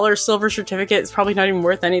 $1 silver certificate. It's probably not even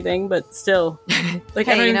worth anything, but still, like,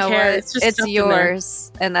 hey, I don't even care. It's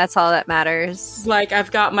yours, and that's all that matters. Like,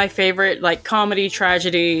 I've got my favorite like comedy,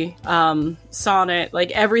 tragedy, sonnet.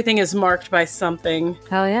 Like, everything is marked by something.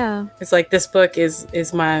 Hell yeah! It's like, this book is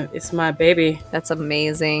my baby. That's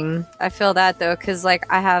amazing. I feel that though, because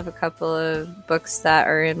like I have a couple of books that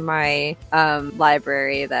are in my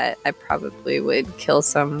library that I probably would kill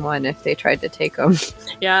someone if they tried to take them.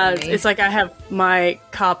 Yeah, it's like I have my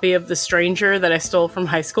copy of The Stranger that I stole from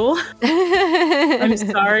high school. I'm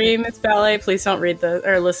sorry, Miss Ballet. Please don't read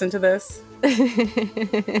or listen to this.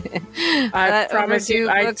 I promise you,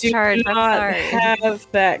 I do not have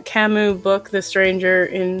that Camus book, The Stranger,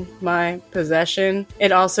 in my possession.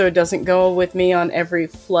 It also doesn't go with me on every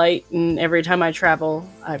flight and every time I travel.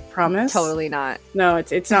 I promise. Totally not. No,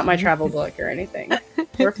 it's not my travel book or anything.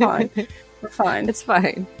 We're fine. We're fine. It's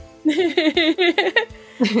fine.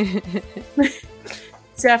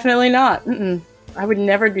 Definitely not. I would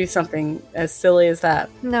never do something as silly as that.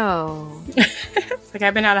 No. It's like,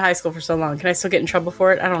 I've been out of high school for so long. Can I still get in trouble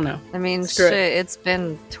for it? I don't know. I mean, shit, it's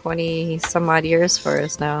been 20 some odd years for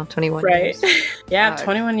us now. 21 years. Right. Yeah,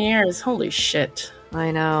 21 years. Holy shit.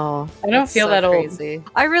 I know. I don't feel that crazy. old.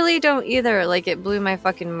 I really don't either. Like, it blew my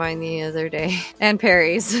fucking mind the other day. And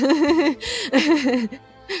Perry's.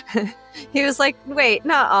 He was like, wait,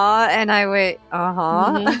 nuh-uh. And I went,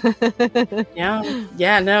 Mm-hmm.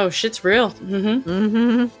 Yeah, no, shit's real.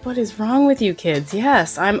 What is wrong with you kids?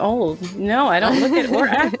 Yes, I'm old. No, I don't look it or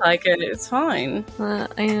act like it. It's fine.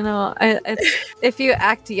 If you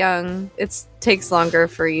act young, it takes longer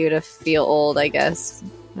for you to feel old, I guess.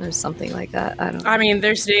 Or something like that. I don't know. I mean,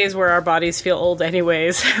 there's days where our bodies feel old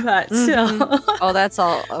anyways, but still. Oh, that's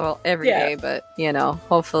all every day, but,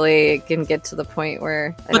 hopefully it can get to the point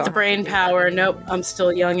where With the brain power, nope, I'm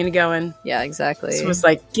still young and going. Yeah, exactly. So it's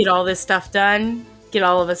like, get all this stuff done, get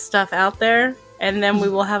all of this stuff out there, and then we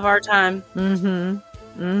will have our time.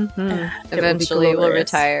 Eventually we'll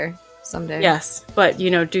retire. Someday. Yes, but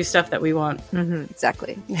do stuff that we want.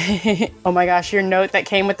 Exactly. Oh my gosh, your note that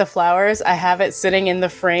came with the flowers, I have it sitting in the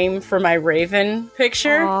frame for my Raven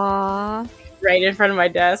picture. Aww. Right in front of my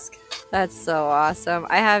desk. That's so awesome.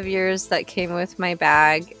 I have yours that came with my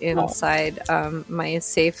bag inside my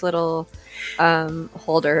safe little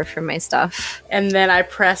holder for my stuff. And then I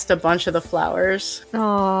pressed a bunch of the flowers.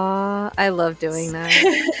 Aww, I love doing that.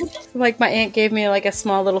 Like, my aunt gave me like a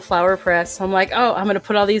small little flower press. So I'm like, oh, I'm going to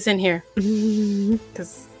put all these in here.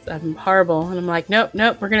 Because I'm horrible. And I'm like, nope,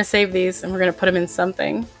 we're going to save these and we're going to put them in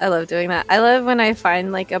something. I love doing that. I love when I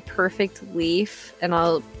find like a perfect leaf and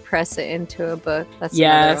I'll press it into a book. That's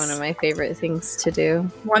another one of my favorite things to do.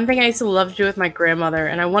 One thing I used to love to do with my grandmother,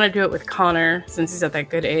 and I want to do it with Connor since he's at that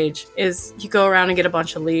good age, is you go around and get a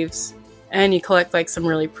bunch of leaves and you collect like some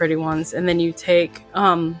really pretty ones, and then you take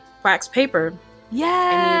wax paper.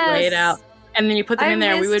 Yes. And you lay it out. And then you put them in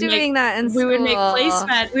there. We would make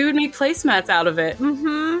placemats out of it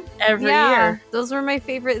every year. Those were my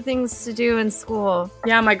favorite things to do in school.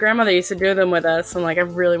 Yeah, my grandmother used to do them with us, and like I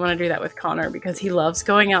really want to do that with Connor because he loves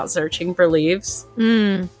going out searching for leaves.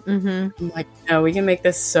 I'm like, no, we can make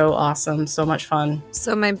this so awesome, so much fun.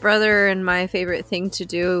 So my brother and my favorite thing to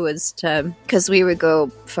do was because we would go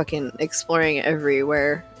fucking exploring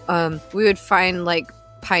everywhere. We would find like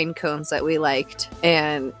pine cones that we liked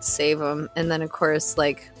and save them, and then of course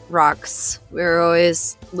like rocks, we were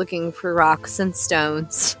always looking for rocks and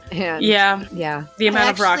stones. And the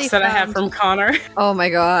amount of rocks that I have from Connor. Oh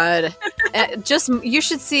my god. You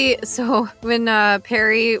should see. So when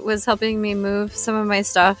Perry was helping me move some of my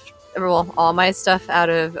stuff, all my stuff out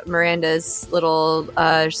of Miranda's little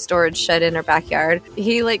storage shed in her backyard,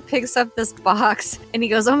 he like picks up this box and he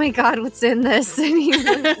goes, oh my god, what's in this? And he's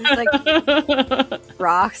like,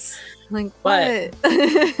 rocks. I'm like, what?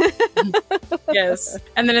 Yes.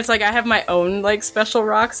 And then it's like I have my own like special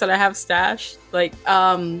rocks that I have stashed. Like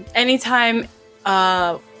anytime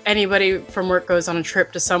anybody from work goes on a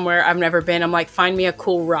trip to somewhere I've never been, I'm like, find me a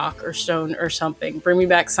cool rock or stone or something. Bring me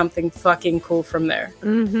back something fucking cool from there.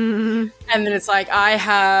 And then it's like I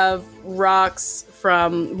have rocks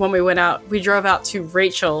from when we drove out to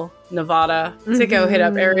Rachel, Nevada to go hit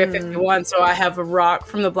up Area 51. So I have a rock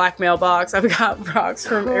from the black mailbox. I've got rocks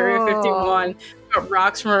from Area 51. I've got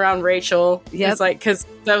rocks from around Rachel. It's like, because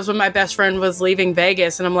that was when my best friend was leaving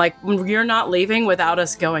Vegas. And I'm like, you're not leaving without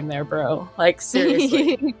us going there, bro. Like,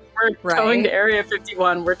 seriously. We're going to Area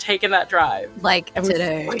 51. We're taking that drive. Like, and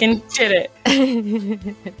today. We fucking did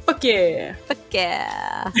it. Fuck yeah. Fuck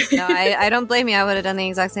yeah. No, I don't blame you. I would have done the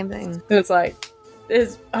exact same thing. And it's like,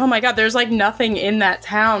 oh my god, there's like nothing in that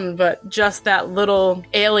town but just that little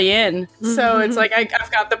alien. So it's like I've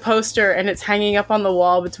got the poster and it's hanging up on the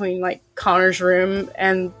wall between like Connor's room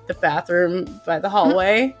and the bathroom by the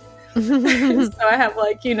hallway. So I have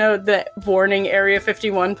like, the warning Area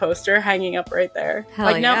 51 poster hanging up right there.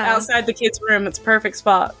 Outside the kids' room. It's a perfect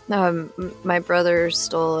spot. My brother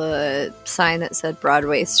stole a sign that said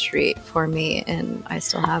Broadway Street for me, and I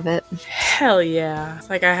still have it. Hell yeah. It's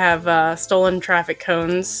like I have stolen traffic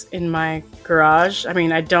cones in my garage. I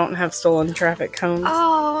mean, I don't have stolen traffic cones.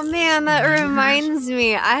 Oh man, that reminds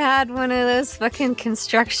me. I had one of those fucking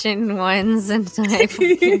construction ones, and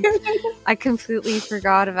I completely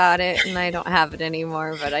forgot about it, and I don't have it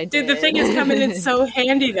anymore, but I did. Dude, the thing is coming in so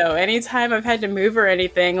handy though. Anytime I've had to move or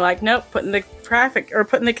anything, like, nope, putting the traffic or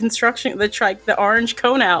putting the construction, the orange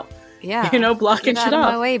cone out. Yeah. Blocking shit off. Get out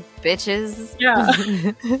of my way, bitches. Yeah.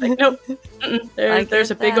 Like, nope.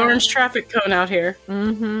 There's a big orange traffic cone out here.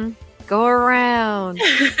 Go around.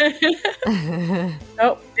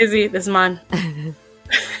 Oh, Izzy, this is mine.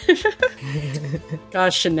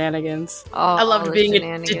 Gosh, shenanigans. Oh, I all loved the being a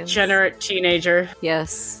shenanigans. degenerate teenager.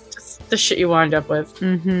 Yes. Just the shit you wind up with.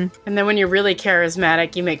 Mm-hmm. And then when you're really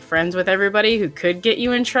charismatic, you make friends with everybody who could get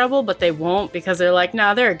you in trouble, but they won't because they're like,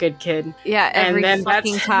 nah, they're a good kid. Yeah, every and then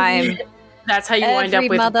fucking time. That's how you wind up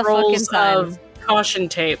Every with rolls time. of caution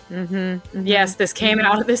tape. Mm-hmm, mm-hmm. Yes, this came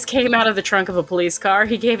out of the trunk of a police car.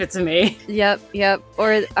 He gave it to me. Yep.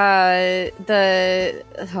 Or oh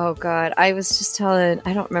god, I was just telling,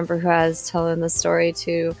 I don't remember who I was telling the story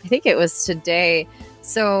to. I think it was today.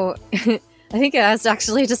 So I think I was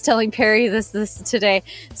actually just telling Perry this today.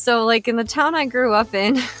 So like in the town I grew up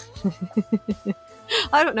in,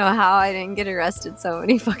 I don't know how I didn't get arrested so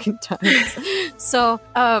many fucking times. So,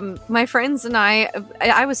 my friends and I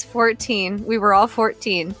was 14. We were all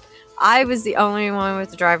 14. I was the only one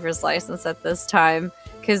with a driver's license at this time.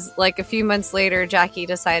 Because, like, a few months later, Jackie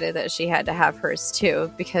decided that she had to have hers,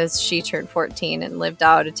 too. Because she turned 14 and lived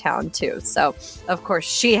out of town, too. So, of course,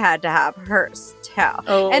 she had to have hers, too.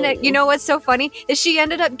 Oh. And you know what's so funny? Is she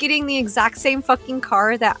ended up getting the exact same fucking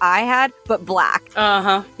car that I had, but black.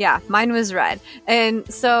 Uh-huh. Yeah, mine was red. And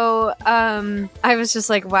so, I was just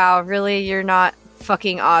like, wow, really? You're not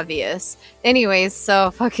fucking obvious. Anyways,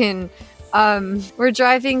 so fucking... we're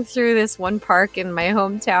driving through this one park in my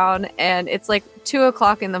hometown, and it's like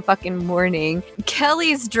 2:00 in the fucking morning.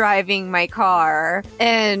 Kelly's driving my car,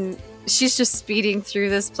 and she's just speeding through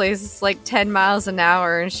this place. It's like 10 miles an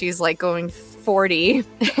hour, and she's like going 40.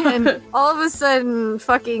 And all of a sudden,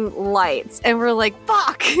 fucking lights. And we're like,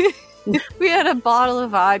 fuck! We had a bottle of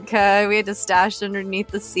vodka. We had to stash underneath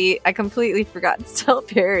the seat. I completely forgot to tell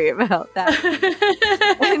Perry about that.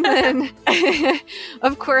 And then,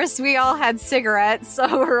 of course, we all had cigarettes. So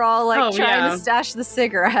we're all like trying to stash the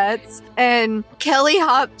cigarettes. And Kelly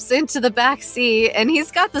hops into the back seat, and he's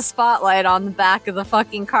got the spotlight on the back of the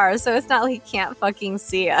fucking car. So it's not like he can't fucking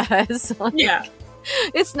see us. Like, yeah.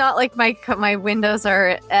 It's not like my windows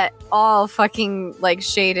are at all fucking like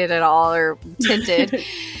shaded at all or tinted.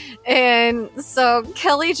 And so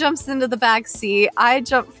Kelly jumps into the back seat. I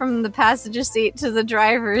jump from the passenger seat to the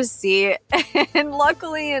driver's seat. And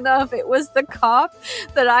luckily enough, it was the cop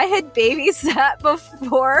that I had babysat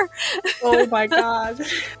before. Oh my God.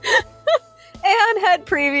 And had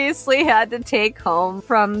previously had to take home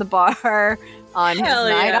from the bar on his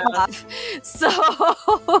night off. So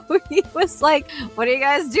he was like, what are you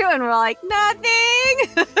guys doing? We're like, nothing.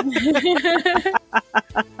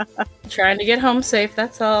 Trying to get home safe,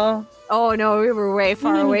 that's all. Oh no, we were way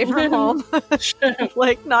far away from home.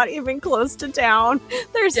 Like not even close to town.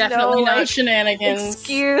 There's definitely no like, shenanigans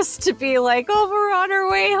excuse to be like, oh, we're on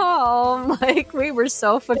our way home. Like we were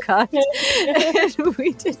so fucked. And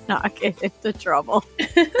we did not get into trouble.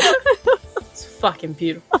 It's fucking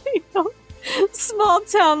beautiful. I know. Small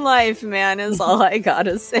town life, man, is all I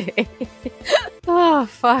gotta say. Oh,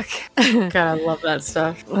 fuck. God, I love that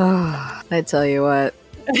stuff. Oh, I tell you what.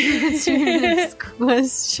 What's your next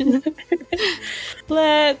question?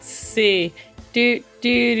 Let's see. Do.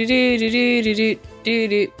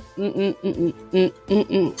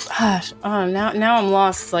 Gosh, now I'm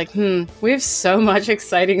lost. It's like, we have so much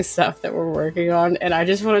exciting stuff that we're working on, and I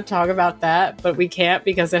just want to talk about that, but we can't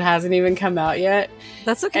because it hasn't even come out yet.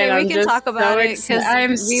 That's okay. And we can talk about it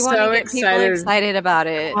because we want to get people excited about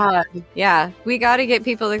it. God. Yeah, we got to get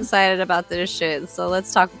people excited about this shit. So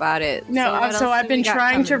let's talk about it. No, so I've been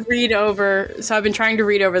trying to read over. So I've been trying to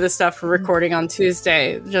read over the stuff for recording on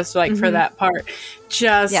Tuesday, just like for that part,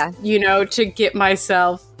 just to get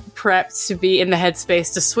myself prepped to be in the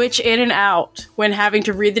headspace to switch in and out when having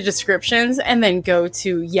to read the descriptions and then go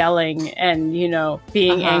to yelling and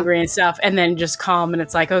being angry and stuff and then just calm and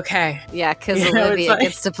it's like, okay, because Olivia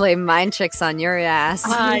gets to play mind tricks on your ass.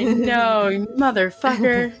 I know,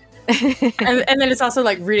 motherfucker. and then it's also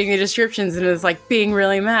like reading the descriptions and it's like being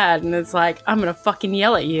really mad and it's like, I'm gonna fucking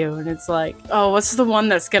yell at you, and it's like, oh, what's the one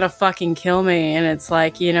that's gonna fucking kill me? And it's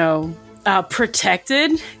like,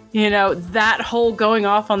 protected. That whole going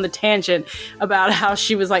off on the tangent about how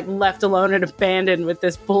she was like left alone and abandoned with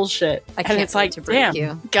this bullshit. And it's like,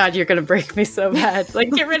 damn, God, you're gonna break me so bad.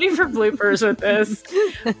 Like, get ready for bloopers with this.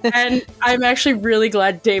 And I'm actually really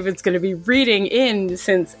glad David's gonna be reading in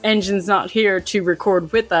since Engine's not here to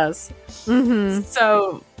record with us. Mm-hmm.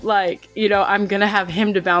 So, I'm gonna have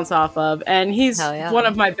him to bounce off of, and he's one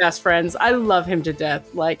of my best friends. I love him to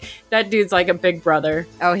death. Like, that dude's like a big brother.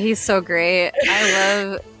 Oh, he's so great. I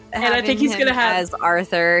love. And I think he's gonna have as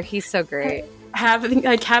Arthur. He's so great.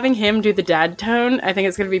 Having him do the dad tone, I think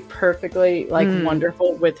it's gonna be perfectly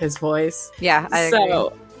wonderful with his voice. Yeah, I agree.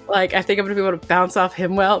 I think I'm gonna be able to bounce off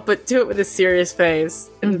him well, but do it with a serious face.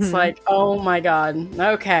 And it's like, oh my God,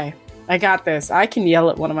 okay, I got this. I can yell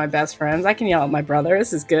at one of my best friends. I can yell at my brother.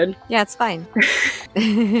 This is good. Yeah, it's fine.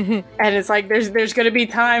 And it's like there's going to be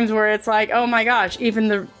times where it's like, oh my gosh, even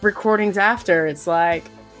the recordings after, it's like,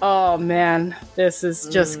 oh man, this is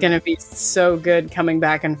just going to be so good coming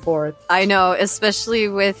back and forth. I know, especially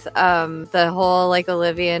with the whole like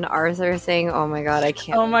Olivia and Arthur thing. Oh my god, I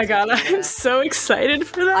can't. Oh my god, I'm so excited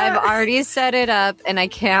for that. I've already set it up and I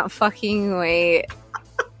can't fucking wait.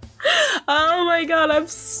 Oh my god, I'm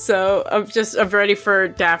ready for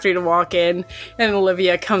Daphne to walk in and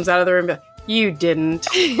Olivia comes out of the room and be like, you didn't.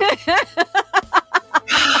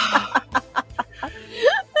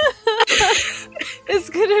 It's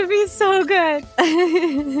gonna be so good.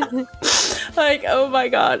 Like, oh my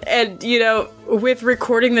god. And, you know, with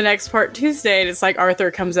recording the next part Tuesday, it's like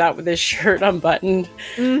Arthur comes out with his shirt unbuttoned.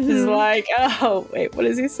 He's like, oh, wait, what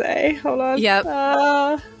does he say? Hold on.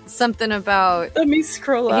 Yep. Something about... Let me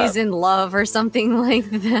scroll up. He's in love or something like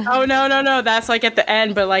that. Oh, no. That's like at the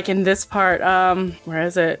end, but like in this part, where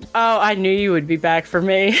is it? Oh, I knew you would be back for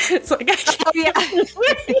me. It's like, I can't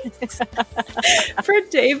wait for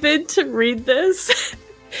David to read this.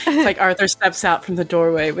 It's like Arthur steps out from the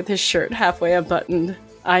doorway with his shirt halfway unbuttoned.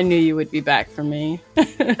 I knew you would be back for me.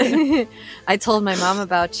 I told my mom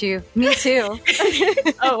about you. Me too.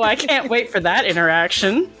 Oh, I can't wait for that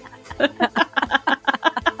interaction.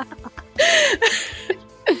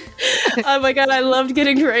 Oh my god, I loved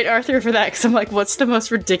getting to write Arthur for that because I'm like, what's the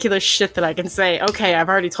most ridiculous shit that I can say? Okay, I've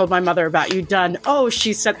already told my mother about you. Done. Oh,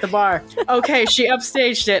 she set the bar. Okay, she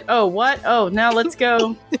upstaged it. Oh, what? Oh, now let's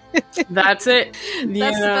go. That's it.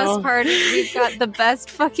 That's the best part. Is we've got the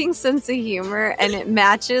best fucking sense of humor, and it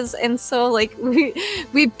matches, and so like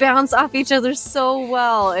we bounce off each other so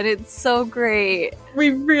well, and it's so great.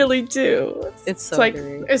 We really do. It's so like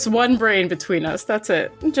great. It's one brain between us. That's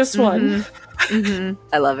it. Just one.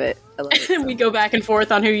 I love it. So we go back and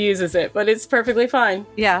forth on who uses it, but it's perfectly fine.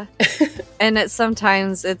 Yeah. And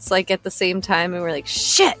sometimes it's like at the same time and we're like,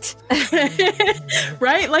 shit.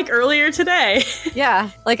 Right? Like earlier today. Yeah.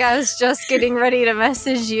 Like I was just getting ready to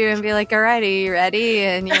message you and be like, alrighty, you ready?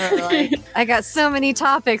 And you were like, I got so many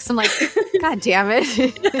topics. I'm like, god damn it.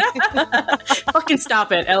 Fucking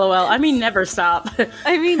stop it, LOL. I mean, never stop.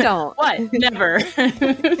 I mean, don't. What? Never.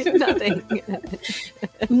 Nothing.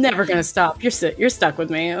 Never gonna stop. You're stuck with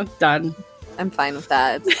me. I'm done. I'm fine with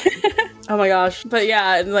that. Oh my gosh. But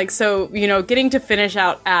yeah, like, so, you know, getting to finish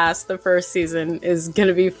out Ass the first season is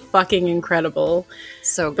gonna be fucking incredible.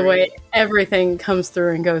 So great. The way everything comes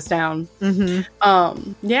through and goes down.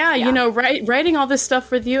 Yeah, you know, writing all this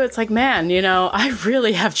stuff with you, it's like, man, you know, I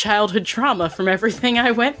really have childhood trauma from everything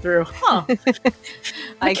I went through. Huh.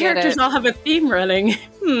 The characters all have a theme running.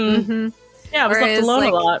 Yeah, I was left alone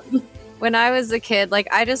a lot. When I was a kid, like,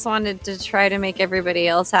 I just wanted to try to make everybody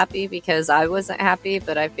else happy because I wasn't happy,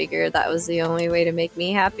 but I figured that was the only way to make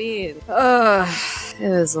me happy. And, it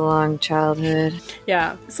was a long childhood.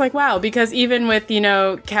 Yeah. It's like, wow, because even with, you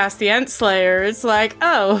know, Cass the Ent Slayer, it's like,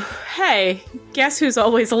 oh, hey, guess who's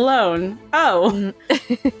always alone? Oh,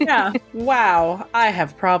 yeah, wow, I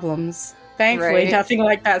have problems. Thankfully, nothing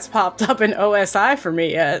like that's popped up in OSI for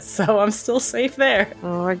me yet, so I'm still safe there.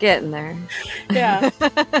 Oh, we're getting there. Yeah.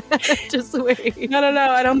 Just wait. No.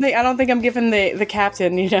 I don't think I'm giving the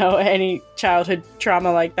captain, you know, any childhood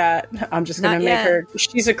trauma like that. I'm just gonna make her.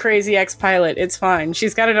 She's a crazy ex-pilot. It's fine.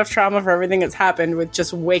 She's got enough trauma for everything that's happened with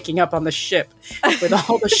just waking up on the ship with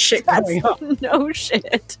all the shit going on. No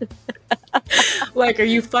shit. Like, are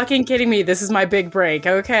you fucking kidding me? This is my big break,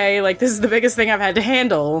 okay? Like, this is the biggest thing I've had to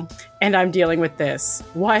handle, and I'm dealing with this.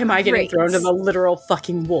 Why am I getting thrown to the literal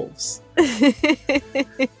fucking wolves?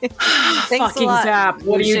 Fucking Zap,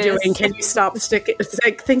 what are you doing? Can you stop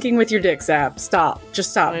thinking with your dick, Zap? Stop.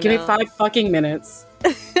 Just stop. Give me 5 fucking minutes.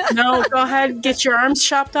 No, go ahead. Get your arms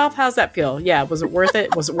chopped off. How's that feel? Yeah, was it worth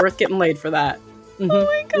it? Was it worth getting laid for that? Oh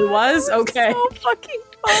my god. It was? Okay. So fucking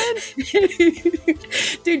fun.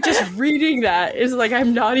 Dude, just reading that is like, I have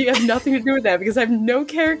nothing to do with that because I have no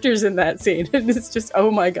characters in that scene. And it's just,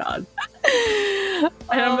 oh my god.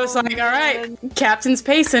 And I'm just like, all right, Captain's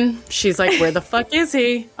pacing. She's like, where the fuck is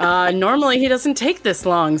he? Normally he doesn't take this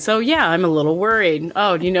long. So yeah, I'm a little worried.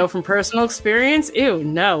 Oh, do you know from personal experience? Ew,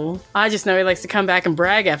 no. I just know he likes to come back and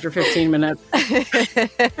brag after 15 minutes.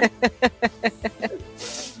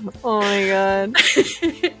 Oh my god.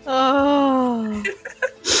 Oh.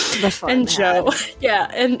 The fun and Joe. Yeah,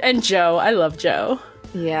 and Joe. I love Joe.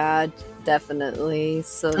 Yeah, definitely.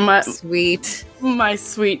 So sweet. My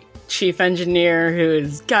sweet chief engineer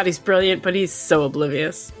he's brilliant, but he's so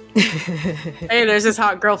oblivious. Hey, there's this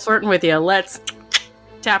hot girl flirting with you. Let's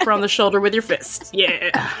tap her on the shoulder with your fist.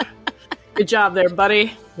 Yeah. Good job there,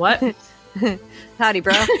 buddy. What? Howdy,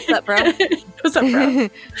 bro. What's up, bro? What's up, bro?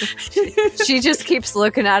 She just keeps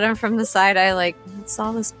looking at him from the side eye like, what's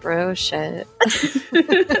all this bro shit?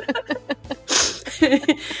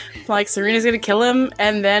 Like, Serena's gonna kill him,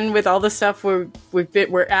 and then with all the stuff we're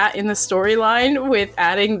at in the storyline with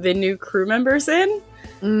adding the new crew members in.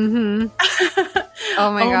 Mm-hmm.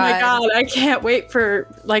 Oh my god, I can't wait for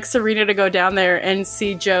like Serena to go down there and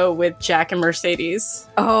see Joe with Jack and Mercedes.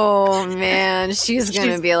 Oh man, she's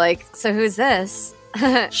gonna be like, so who's this?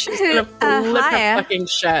 She's gonna flip her fucking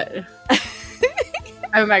shit.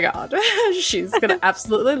 Oh my god, she's gonna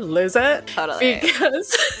absolutely lose it. Totally.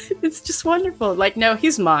 Because it's just wonderful. Like, no,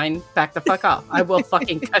 he's mine. Back the fuck off. I will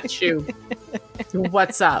fucking cut you.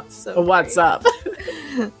 What's up? So What's up?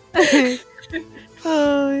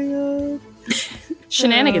 Oh my god.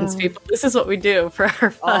 Shenanigans, people. This is what we do for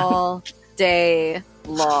our fun. All day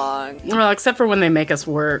long. Well, except for when they make us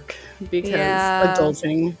work. Because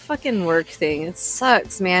adulting. Fucking work thing. It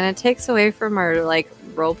sucks, man. It takes away from our, like,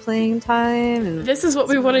 role-playing time. And this is what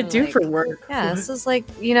we want to do for work. Yeah, this is like,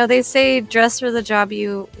 they say dress for the job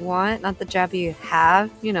you want, not the job you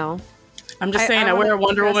have, I'm just saying, I wear a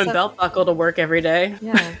Wonder Woman belt buckle to work every day.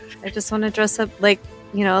 Yeah, I just want to dress up like,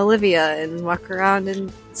 Olivia and walk around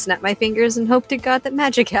and snap my fingers and hope to God that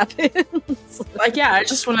magic happens. Like, yeah, I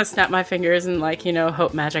just want to snap my fingers and, like,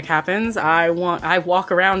 hope magic happens. I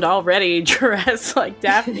walk around already dressed like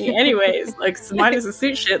Daphne anyways, like, minus the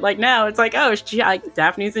suit shit. Like, now it's like, oh,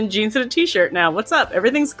 Daphne's in jeans and a t-shirt now. What's up?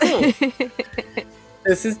 Everything's cool.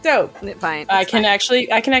 This is dope. Fine. I can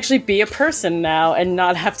actually be a person now and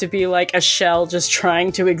not have to be like a shell just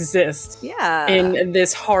trying to exist. Yeah. In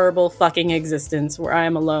this horrible fucking existence where I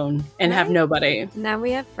am alone and have nobody. Now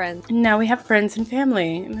we have friends. Now we have friends and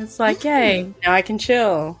family. And it's like, yay, now I can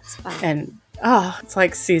chill. It's fun. And it's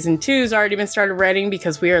like season 2's already been started writing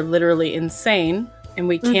because we are literally insane. And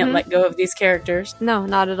we can't let go of these characters. No,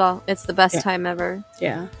 not at all. It's the best time ever.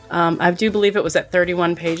 Yeah. I do believe it was at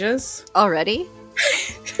 31 pages. Already?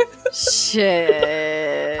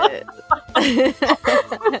 Shit.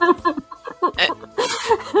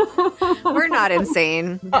 We're not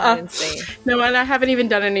insane. No, and I haven't even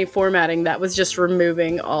done any formatting. That was just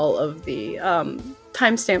removing all of the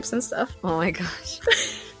timestamps and stuff. Oh my gosh.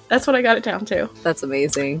 That's what I got it down to. That's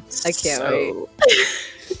amazing. I can't wait.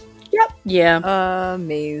 Yep. Yeah.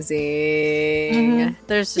 Amazing. Mm-hmm.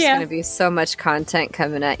 There's just going to be so much content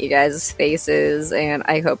coming at you guys' faces, and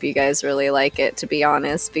I hope you guys really like it, to be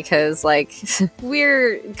honest, because, like,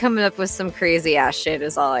 we're coming up with some crazy ass shit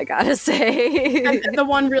is all I gotta say. And the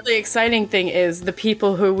one really exciting thing is the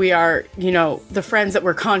people who we are, the friends that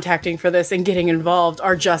we're contacting for this and getting involved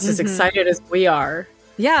are just as excited as we are.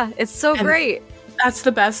 Yeah, it's so great. That's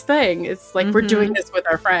the best thing. It's like we're doing this with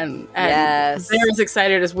our friend. And they're as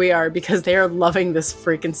excited as we are because they are loving this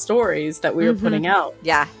freaking stories that we are putting out.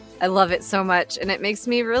 Yeah, I love it so much. And it makes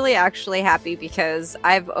me really actually happy because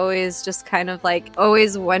I've always just kind of like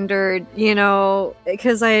always wondered,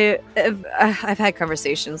 because I've had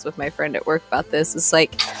conversations with my friend at work about this. It's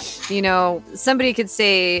like, somebody could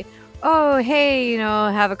say, oh, hey,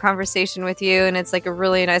 have a conversation with you, and it's like a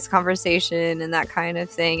really nice conversation and that kind of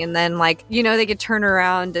thing. And then, like, they could turn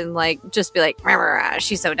around and, like, just be like,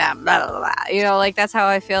 she's so dumb, blah, blah, blah. Like, that's how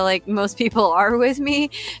I feel like most people are with me.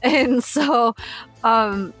 And so,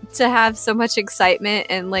 to have so much excitement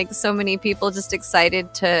and, like, so many people just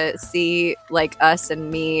excited to see, like, us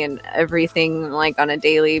and me and everything, like, on a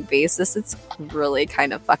daily basis, it's really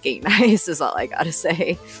kind of fucking nice is all I gotta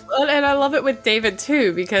say. And I love it with David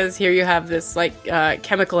too, because here you have this, like,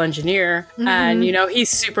 chemical engineer and he's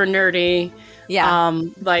super nerdy. Yeah.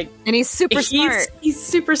 And he's super smart. He's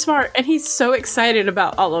super smart, and he's so excited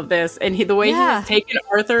about all of this. And the way he's taken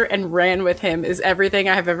Arthur and ran with him is everything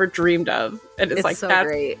I have ever dreamed of. And it's like, so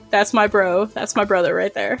great. That's my bro. That's my brother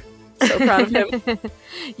right there. So proud of him.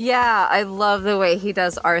 Yeah, I love the way he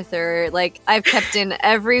does Arthur. Like, I've kept in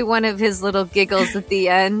every one of his little giggles at the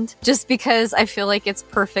end just because I feel like it's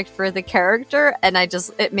perfect for the character, and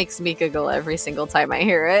it makes me giggle every single time I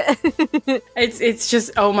hear it. It's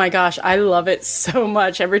just, oh my gosh, I love it so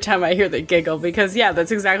much every time I hear the giggle because, yeah,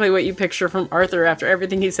 that's exactly what you picture from Arthur. After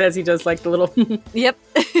everything he says, he does like the little Yep.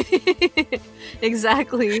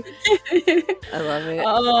 Exactly. I love it.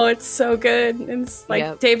 Oh, it's so good. It's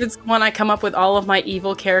like David's the one I come up with all of my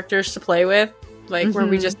evil characters to play with, like where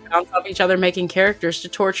we just bounce off each other making characters to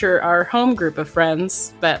torture our home group of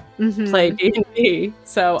friends that play D&D. be.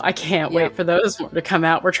 So I can't wait for those more to come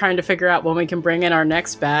out. We're trying to figure out when we can bring in our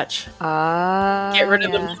next batch. Get rid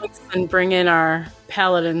of the monks and bring in our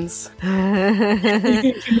paladins.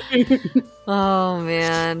 Oh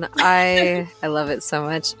man, I love it so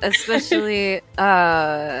much, especially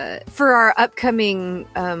for our upcoming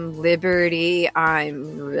Liberty.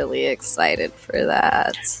 I'm really excited for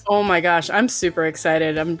that. Oh my gosh, I'm super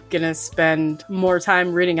excited. I'm gonna spend more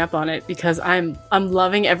time reading up on it because I'm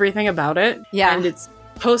loving everything about it. Yeah, and it's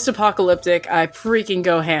post-apocalyptic. I freaking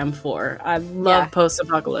go ham for. I love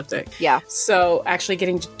post-apocalyptic. Yeah. So actually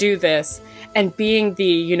getting to do this and being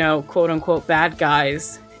the, quote unquote bad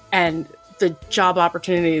guys and the job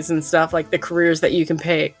opportunities and stuff, like the careers that you can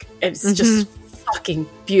pick, it's just fucking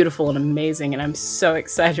beautiful and amazing, and I'm so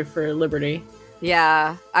excited for Liberty.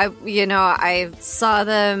 Yeah, I saw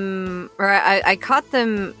them, or I caught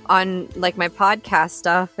them on like my podcast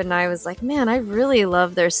stuff, and I was like, man, I really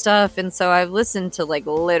love their stuff, and so I've listened to like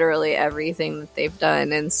literally everything that they've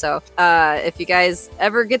done, and so if you guys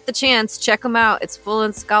ever get the chance, check them out. It's Full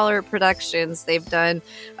and Scholar Productions. They've done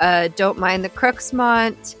Don't Mind the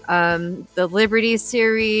Cruxmont, the Liberty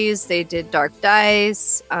series. They did Dark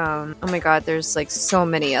Dice. Oh my god, there's like so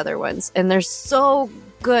many other ones, and they're so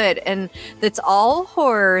good, and it's all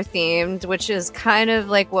horror themed, which is kind of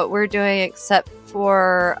like what we're doing, except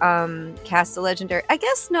for Cast the Legendary. I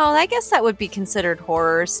guess that would be considered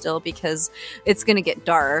horror still, because it's gonna get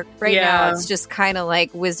dark. Right now it's just kind of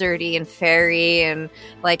like wizardy and fairy and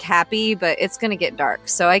like happy, but it's gonna get dark.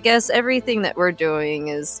 So I guess everything that we're doing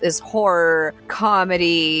is horror,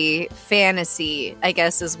 comedy, fantasy, I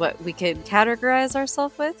guess, is what we could categorize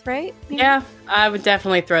ourselves with, right? Yeah, I would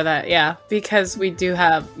definitely throw that, because we do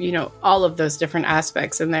have, all of those different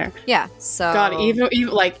aspects in there. Yeah, so... God, even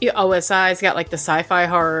like OSI's got like the sci-fi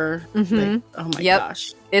horror. Like, oh my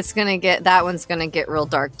gosh. That one's gonna get real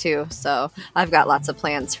dark too, so I've got lots of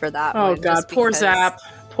plans for that one. Oh god, poor Zap.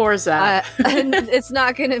 Poor Zap. It's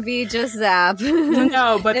not gonna be just Zap.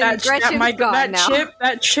 No, but that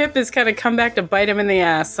chip is gonna come back to bite him in the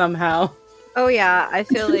ass somehow. Oh yeah, I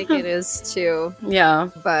feel like it is too. Yeah.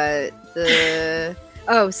 But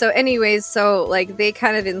so anyways, so like they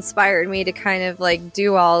kind of inspired me to kind of like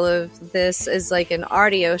do all of this as like an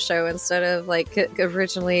audio show instead of like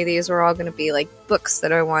originally these were all going to be like books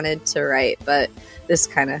that I wanted to write, but this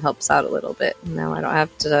kind of helps out a little bit. Now I don't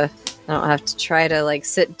have to try to like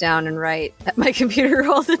sit down and write at my computer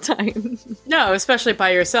all the time. No, especially by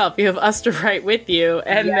yourself. You have us to write with you,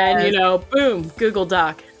 and then boom, Google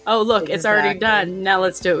Doc. Oh look, It's already done. Now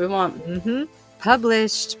let's do what we want.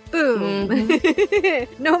 Published. Boom.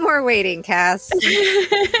 No more waiting, Cass.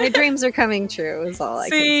 My dreams are coming true, is all I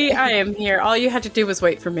can say. I am here. All you had to do was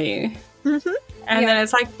wait for me. And then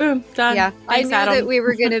it's like, boom, done. Yeah, Thanks, I knew Adam. that we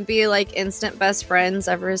were going to be like instant best friends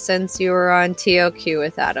ever since you were on TOQ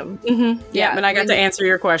with Adam. Yeah, and I got to answer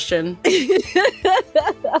your question.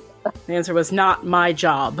 The answer was not my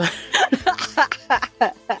job.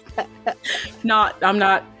 Not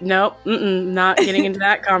getting into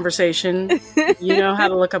that conversation. You know how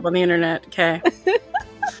to look up on the internet, okay?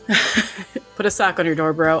 Put a sock on your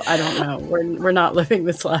door, bro. I don't know. We're not living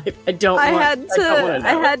this life. I had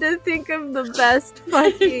to think of the best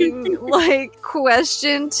fucking like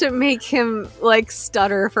question to make him like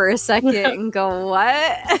stutter for a second and go,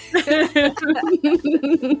 what?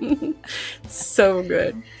 So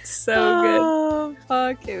good. Oh,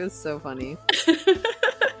 fuck. It was so funny.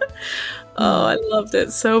 Oh, I loved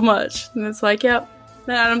it so much. And it's like, yep.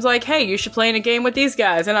 And Adam's like, hey, you should play in a game with these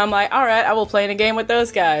guys. And I'm like, all right, I will play in a game with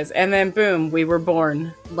those guys. And then boom, we were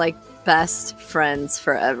born. Like best friends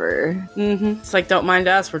forever. It's like, don't mind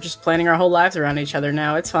us. We're just planning our whole lives around each other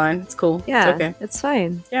now. It's fine. It's cool. Yeah, it's okay. It's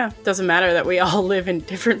fine. Yeah. Doesn't matter that we all live in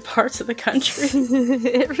different parts of the country.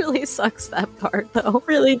 It really sucks, that part, though. It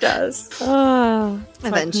really does.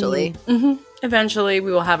 Eventually. Eventually,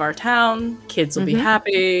 we will have our town. Kids will be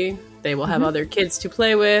happy. They will have other kids to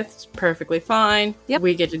play with. It's perfectly fine. Yep.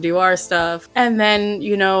 We get to do our stuff. And then,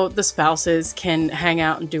 the spouses can hang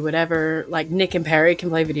out and do whatever. Like, Nick and Perry can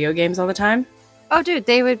play video games all the time. Oh, dude,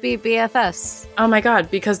 they would be BFFs. Oh my god,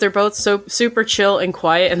 because they're both so super chill and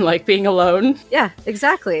quiet and like being alone. Yeah,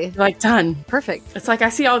 exactly. Like, done. Perfect. It's like I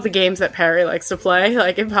see all the games that Perry likes to play.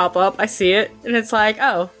 Like, it pop up. I see it. And it's like,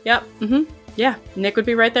 oh, yep. Yeah, Nick would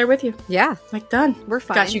be right there with you. Yeah. Like, done. We're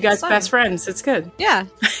fine. Got you guys best friends. It's good. Yeah.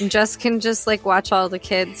 Jess can just, like, watch all the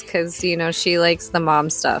kids because, she likes the mom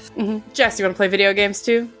stuff. Jess, you want to play video games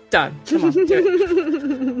too? Done. Come on, do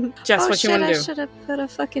it. Jess, what you want to do? I should have put a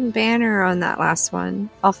fucking banner on that last one.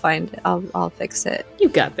 I'll find it. I'll fix it. You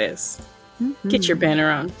got this. Get your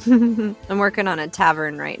banner on. I'm working on a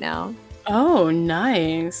tavern right now. Oh,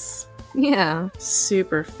 nice. Yeah.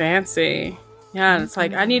 Super fancy. Yeah, and it's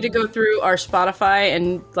like I need to go through our Spotify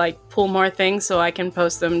and like pull more things so I can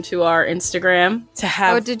post them to our Instagram to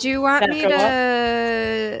have. Oh, did you want me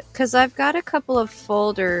to? Because I've got a couple of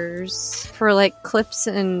folders for like clips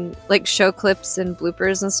and like show clips and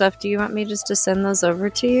bloopers and stuff. Do you want me just to send those over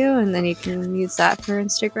to you and then you can use that for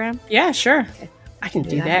Instagram? Yeah, sure. Okay. I can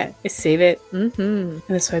do that. I save it. And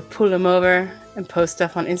this way I pull them over and post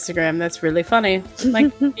stuff on Instagram. That's really funny.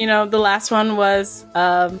 Like, you know, the last one was,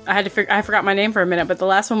 I forgot my name for a minute, but the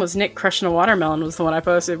last one was Nick crushing a watermelon was the one I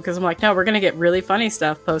posted because I'm like, no, we're going to get really funny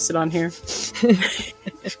stuff posted on here.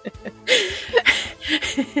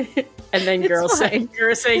 And then girls saying,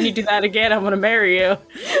 you do that again, I'm going to marry you.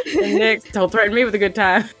 And Nick, don't threaten me with a good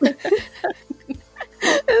time.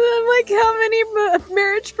 And I'm like, how many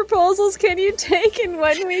marriage proposals can you take in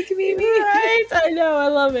 1 week, Mimi? Right? I know, I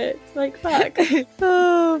love it. Like, fuck.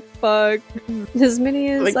 Oh, fuck. As many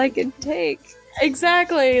as I can take.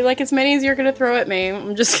 Exactly. Like, as many as you're going to throw at me.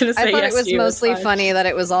 I'm just going to say yes. I thought it was mostly funny that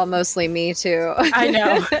it was all mostly me, too. I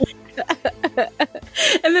know.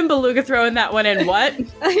 And then Beluga throwing that one in. What?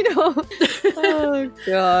 I know. Oh,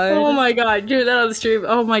 God. Oh, my God. Do that on the stream.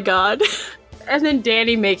 Oh, my God. And then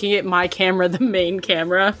Danny making it my camera, the main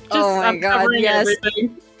camera. Oh my God, yes.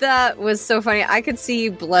 Everything. That was so funny. I could see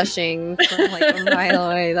you blushing from like a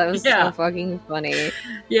mile away. That was so fucking funny.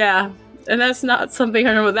 Yeah. And that's not something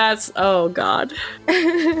I remember. That's, oh God.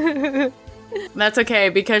 That's okay,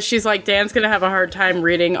 because she's like, Dan's gonna have a hard time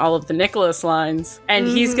reading all of the Nicholas lines, and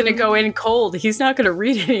he's gonna go in cold. He's not gonna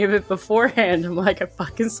read any of it beforehand. I'm like, I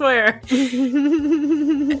fucking swear.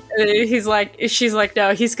 She's like,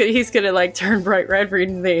 no, he's gonna like turn bright red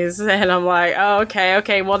reading these, and I'm like, oh,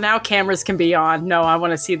 okay. Well, now cameras can be on. No, I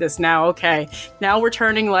want to see this now. Okay, now we're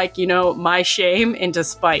turning like, you know, my shame into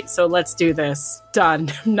spite. So let's do this.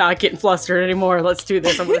 Done. I'm not getting flustered anymore. Let's do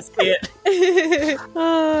this. I'm gonna see it.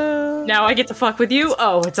 Now I get to fuck with you.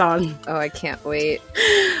 Oh, it's on. Oh, I can't wait.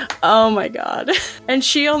 Oh my God. And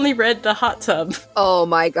she only read the hot tub. Oh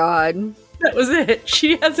my God. That was it.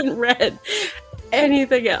 She hasn't read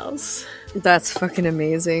anything else. That's fucking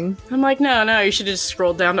amazing. I'm like, no, you should have just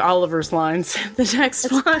scrolled down to Oliver's lines. The next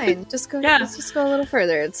It's one. fine. Just go. Yeah. Let's just go a little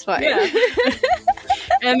further. It's fine. Yeah.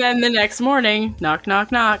 And then the next morning, knock,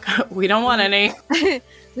 knock, knock. We don't want any.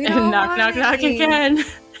 We don't knock, want knock, any. knock again.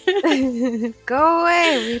 Go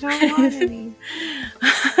away. We don't want any.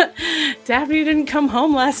 Daphne didn't come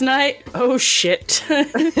home last night. Oh, shit.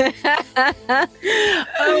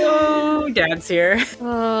 Oh, Dad's here.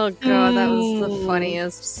 Oh, God. That was the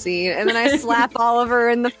funniest scene. And then I slap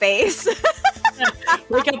Oliver in the face.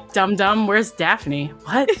 Wake up, dum-dum. Where's Daphne?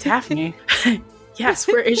 What? Daphne? Yes,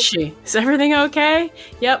 where is she? Is everything okay?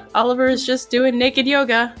 Yep, Oliver is just doing naked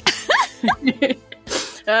yoga.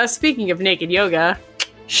 Speaking of naked yoga,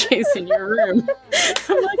 she's in your room.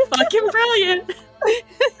 I'm like, fucking brilliant.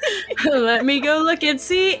 Let me go look and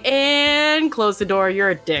see, and close the door. You're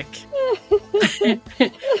a dick.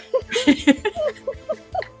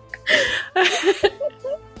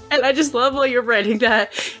 And I just love while you're writing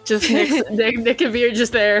that. Just Nick and me are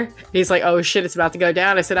just there. He's like, oh shit, it's about to go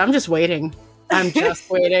down. I said, I'm just waiting. I'm just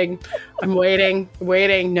waiting. I'm waiting.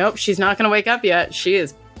 Nope, she's not going to wake up yet. She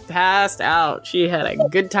is passed out. She had a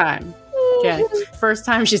good time. Okay. First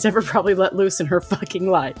time she's ever probably let loose in her fucking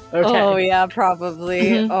life. Okay. Oh, yeah, probably.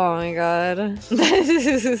 Mm-hmm. Oh, my God.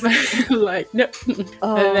 Like, no.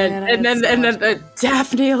 Oh, and then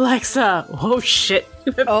Daphne Alexa. Oh, shit.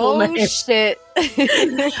 Oh, shit.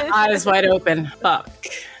 Eyes wide open. Fuck.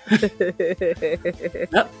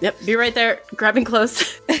 Oh, yep, be right there, grabbing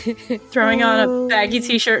clothes, throwing on a baggy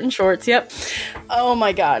t-shirt and shorts. Yep. Oh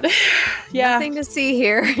my God. Yeah. Nothing to see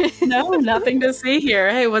here. No, nothing to see here.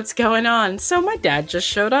 Hey, what's going on? So my dad just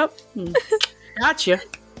showed up. Gotcha.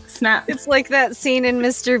 Snap. It's like that scene in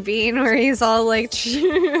Mr. Bean where he's all like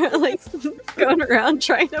going around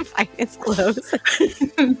trying to find his clothes.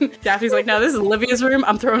 Daphne's like, no, this is Olivia's room.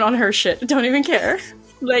 I'm throwing on her shit. Don't even care.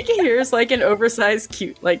 Like, here's like an oversized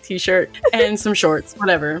cute like t-shirt and some shorts,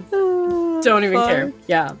 whatever. Don't even care.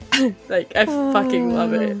 Yeah. Like, I fucking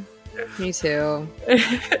love it. Me too.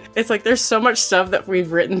 It's like there's so much stuff that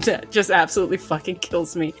we've written that just absolutely fucking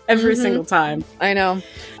kills me every single time. I know.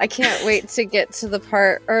 I can't wait to get to the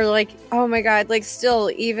part, or like, oh my God, like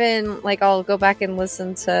still even like I'll go back and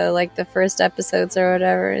listen to like the first episodes or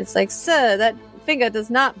whatever. It's like, sir, that finger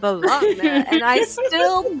does not belong there, and I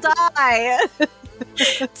still die.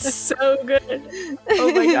 So good.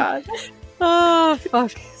 Oh my God. Oh,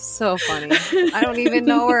 fuck. So funny. I don't even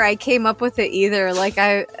know where I came up with it either. Like,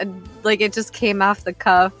 it just came off the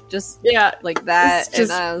cuff, just like that.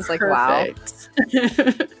 And I was perfect.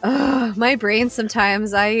 Like, wow. My brain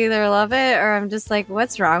sometimes, I either love it or I'm just like,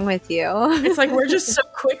 what's wrong with you? It's like we're just so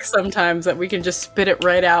quick sometimes that we can just spit it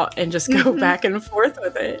right out and just go back and forth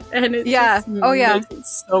with it. And it just makes it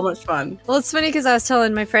so much fun. Well, it's funny because I was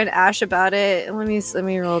telling my friend Ash about it. Let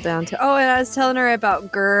me roll down to... Oh, and I was telling her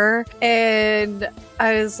about Gurr, and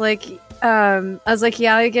I was like,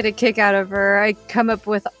 yeah, I get a kick out of her. I come up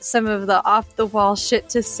with some of the off-the-wall shit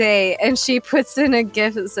to say, and she puts in a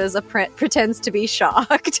gif that says, pretends to be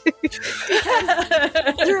shocked.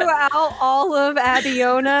 Throughout all of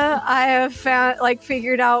Abiona, I have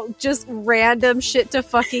figured out just random shit to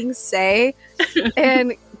fucking say,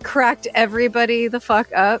 and cracked everybody the fuck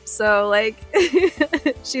up. So, like,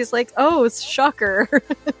 she's like, oh, it's shocker.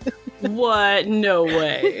 What? No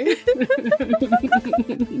way.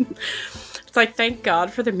 It's like, thank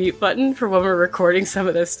God for the mute button for when we're recording some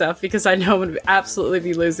of this stuff, because I know I'm going to absolutely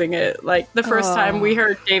be losing it. Like, the first time we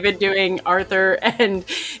heard David doing Arthur and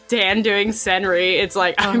Dan doing Senri, it's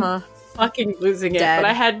like, I'm fucking losing it. Dead. But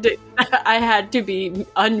I had to be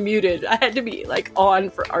unmuted. I had to be, like, on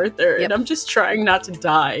for Arthur, and I'm just trying not to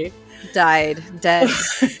die. Dead.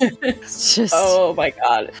 Just oh my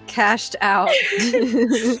God, cashed out.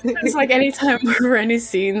 It's like anytime we're in any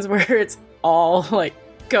scenes where it's all like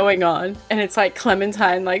going on and it's like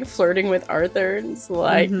Clementine like flirting with Arthur and it's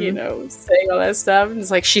like you know, saying all that stuff, and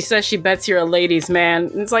it's like she says she bets you're a ladies man,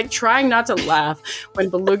 and it's like trying not to laugh when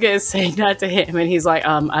Beluga is saying that to him and he's like,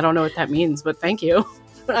 I don't know what that means, but thank you.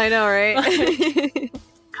 I know, right?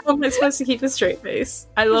 How am I supposed to keep a straight face?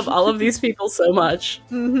 I love all of these people so much.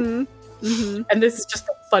 And this is just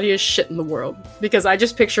the funniest shit in the world, because I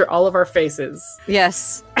just picture all of our faces.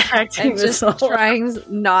 Yes. Acting and just trying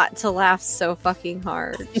not to laugh so fucking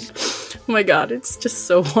hard. Oh my God, it's just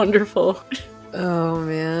so wonderful. Oh,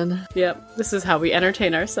 man. Yep, this is how we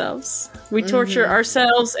entertain ourselves. We torture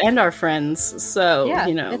ourselves and our friends, so,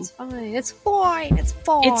 you know. It's fine. It's fine. It's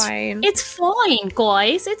fine. It's fine,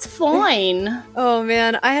 guys. It's fine. Oh,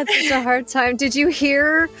 man. I had such a hard time. Did you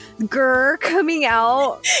hear Gurr coming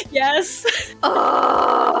out? Yes.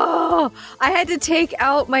 Oh! I had to take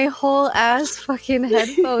out my whole ass fucking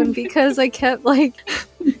headphone because I kept, like...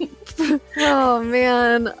 Oh,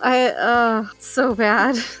 man. So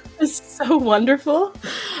bad. It's so wonderful.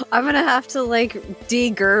 I'm gonna have to like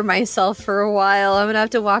de-gur myself for a while. I'm gonna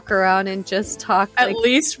have to walk around and just talk. At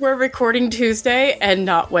least we're recording Tuesday and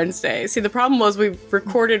not Wednesday. See, the problem was we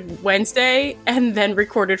recorded Wednesday and then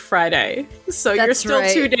recorded Friday, so you're still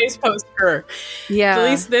 2 days post Gurr. Yeah. At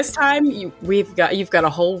least this time you've got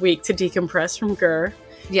a whole week to decompress from Gurr.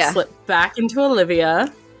 Yeah. Slip back into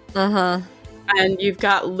Olivia. And you've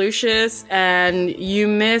got Lucius, and you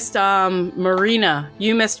missed Marina.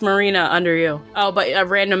 You missed Marina under you. Oh, but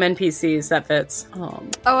random NPCs, that fits. Oh,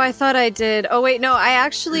 I thought I did. Oh, wait, no, I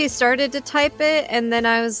actually started to type it, and then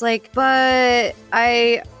I was like, but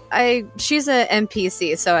she's a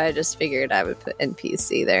NPC, so I just figured I would put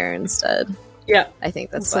NPC there instead. Yeah. I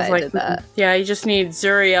think that's why I did that. Yeah, you just need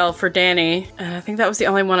Zuriel for Danny. And I think that was the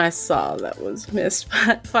only one I saw that was missed.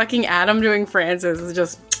 But fucking Adam doing Francis is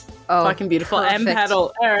just fucking beautiful. Perfect.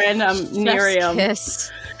 M-Petal, Aaron, Miriam. Kiss.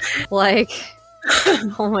 Like,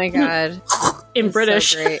 oh my god. In it's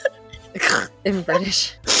British. So great. In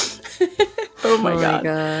British. Oh my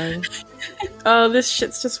god. Oh, this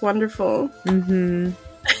shit's just wonderful. Mm-hmm.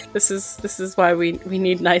 This is why we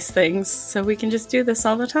need nice things, so we can just do this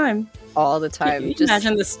all the time. All the time. Can you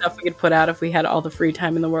imagine the stuff we could put out if we had all the free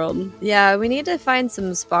time in the world? Yeah, we need to find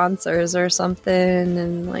some sponsors or something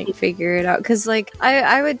and like figure it out. Because like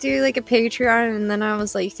I would do like a Patreon, and then I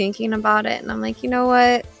was like thinking about it, and I'm like, you know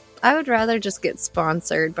what? I would rather just get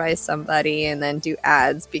sponsored by somebody and then do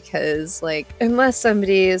ads, because like unless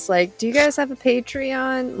somebody is like, do you guys have a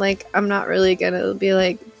Patreon? Like I'm not really gonna be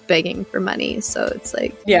like begging for money. So it's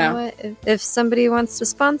like, you know what? If somebody wants to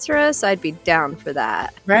sponsor us, I'd be down for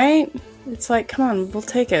that. Right? It's like, come on, we'll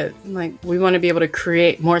take it. Like, we want to be able to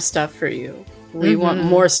create more stuff for you. We want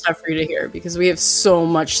more stuff for you to hear, because we have so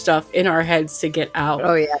much stuff in our heads to get out.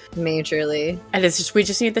 Oh yeah, majorly. And it's just, we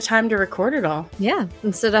just need the time to record it all. Yeah,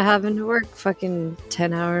 instead of having to work fucking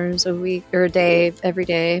 10 hours a week or a day every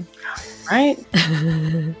day. Right?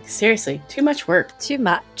 Seriously, too much work. Too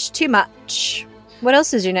much. What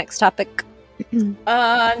else is your next topic?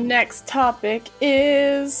 Next topic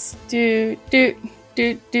is If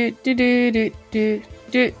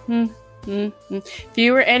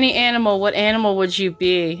you were any animal, what animal would you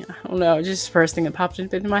be? I don't know, just the first thing that popped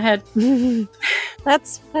into my head.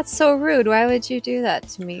 That's so rude. Why would you do that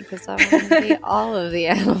to me? Because I want to be all of the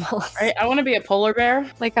animals. Right? I want to be a polar bear.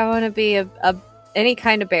 Like I want to be a any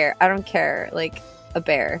kind of bear. I don't care. Like a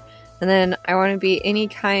bear. And then I want to be any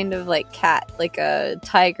kind of like cat, like a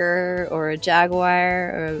tiger or a jaguar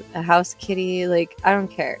or a house kitty. Like I don't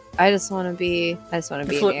care. I just want to be an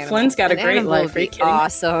animal. Flynn's got a great life. Would be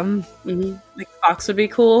awesome. Mm-hmm. Like fox would be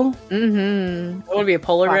cool. Mm-hmm. I want to be a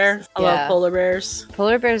polar bear. I love yeah. polar bears.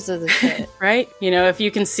 Polar bears are the shit. Right? You know, if you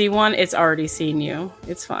can see one, it's already seen you.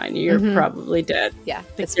 It's fine. You're probably dead. Yeah,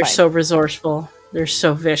 they're so resourceful. They're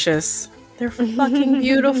so vicious. They're fucking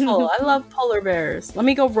beautiful. I love polar bears. Let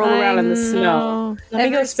me go roll around in the snow. Let me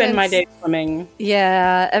go spend my day swimming.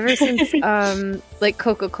 Yeah, ever since like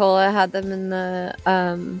Coca-Cola had them in the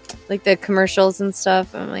like the commercials and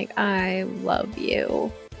stuff, I'm like, I love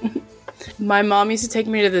you. My mom used to take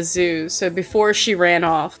me to the zoo. So before she ran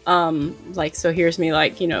off, like, so here's me,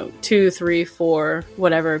 like, you know, 2, 3, 4,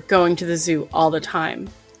 whatever, going to the zoo all the time.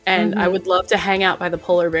 And I would love to hang out by the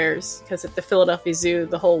polar bears because at the Philadelphia Zoo,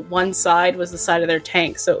 the whole one side was the side of their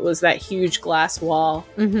tank. So it was that huge glass wall.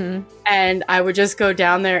 Mm-hmm. And I would just go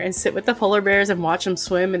down there and sit with the polar bears and watch them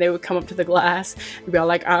swim. And they would come up to the glass and be all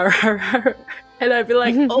like, arr, arr, arr. And I'd be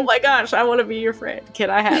like, oh my gosh, I want to be your friend. Can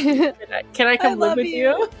I come live with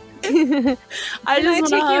you? I just want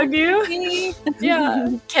to hug you. Yeah.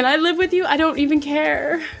 Can I live with you? I don't even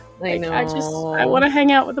care. I know. I want to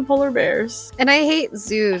hang out with the polar bears. And I hate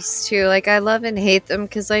zoos too. Like I love and hate them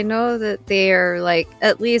because I know that they are like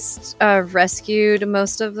at least rescued,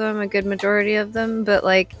 most of them, a good majority of them. But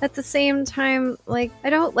like at the same time, like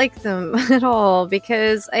I don't like them at all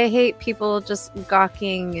because I hate people just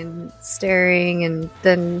gawking and staring. And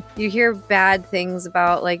then you hear bad things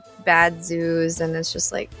about like bad zoos and it's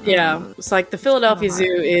just like it's like the Philadelphia Zoo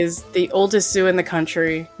is the oldest zoo in the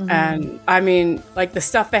country. And I mean, like the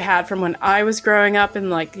stuff they had from when I was growing up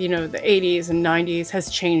in like, you know, the 80s and 90s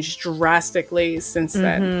has changed drastically since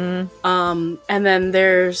then. And then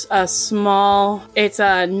there's a it's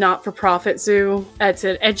a not-for-profit zoo. It's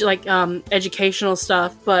an educational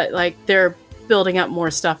stuff, but like they're building up more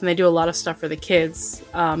stuff and they do a lot of stuff for the kids.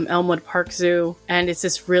 Elmwood Park Zoo, and it's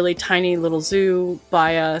this really tiny little zoo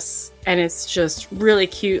by us, and it's just really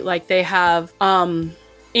cute. Like they have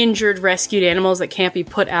injured rescued animals that can't be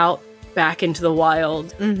put out back into the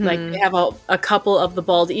wild. Like they have a couple of the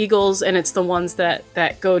bald eagles, and it's the ones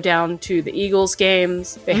that go down to the Eagles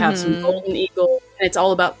games. They have some golden eagle, and it's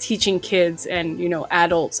all about teaching kids and, you know,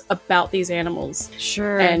 adults about these animals.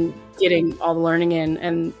 Sure. And getting all the learning in.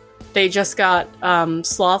 And they just got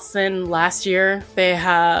sloths in last year. They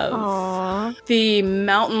have the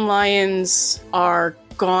mountain lions are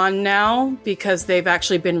gone now because they've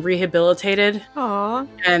actually been rehabilitated.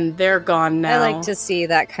 And they're gone now. I like to see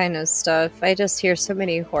that kind of stuff. I just hear so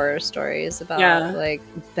many horror stories about like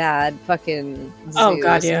bad fucking zoos. Oh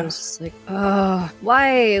god, yeah. And it's just like,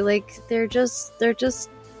 why? Like they're just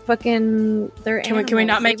fucking can we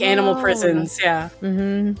not make animal prisons? Yeah.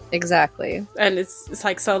 Exactly. And it's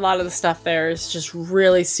like, so a lot of the stuff there is just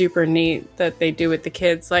really super neat that they do with the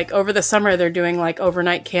kids. Like over the summer they're doing like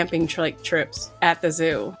overnight camping trips at the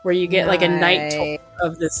zoo where you get like a night tour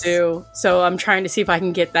of the zoo. So I'm trying to see if I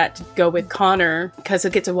can get that to go with Connor because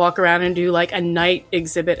he'll get to walk around and do like a night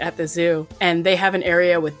exhibit at the zoo. And they have an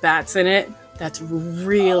area with bats in it that's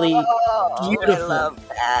really beautiful. I love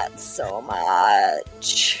that so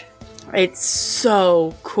much. It's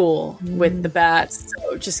so cool with the bats.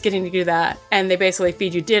 So just getting to do that. And they basically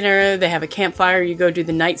feed you dinner. They have a campfire. You go do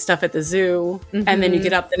the night stuff at the zoo. And then you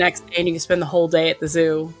get up the next day and you can spend the whole day at the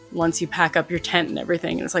zoo once you pack up your tent and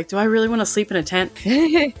everything. And it's like, do I really want to sleep in a tent?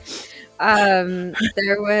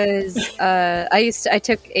 There was I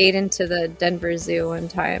took Aiden to the Denver Zoo one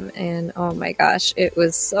time, and oh my gosh, it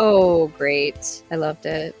was so great. I loved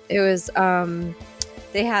it. It was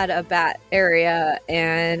they had a bat area,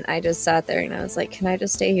 and I just sat there and I was like, can I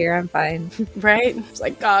just stay here? I'm fine. Right? It's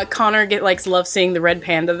like Connor loves seeing the red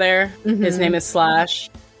panda there. His name is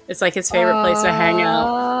Slash. It's like his favorite place to hang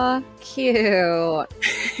out. Cute.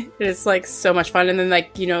 It's like so much fun. And then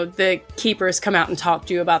like, you know, the keepers come out and talk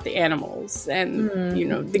to you about the animals and, you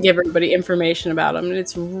know, they give everybody information about them. And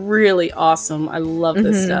it's really awesome. I love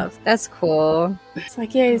this stuff. That's cool. It's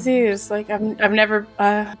like, yay, zoos. Like I've never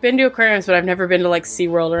been to aquariums, but I've never been to like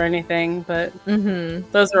SeaWorld or anything. But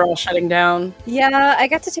those are all shutting down. Yeah, I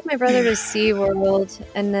got to take my brother to SeaWorld.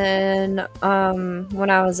 And then when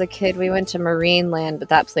I was a kid, we went to Marineland, but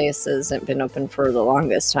that place hasn't been open for the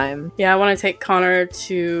longest time. Yeah, I want to take Connor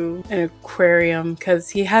to an aquarium because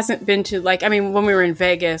he hasn't been to, like, I mean, when we were in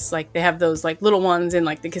Vegas, like, they have those, like, little ones in,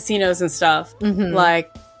 like, the casinos and stuff. Like,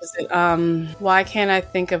 is it? Why can't I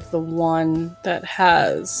think of the one that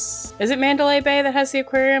has? Is it Mandalay Bay that has the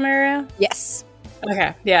aquarium area? Yes.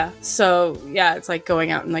 Okay, yeah. So, yeah, it's like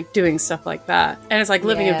going out and like doing stuff like that. And it's like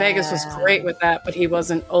living in Vegas was great with that, but he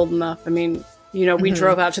wasn't old enough. I mean, you know, we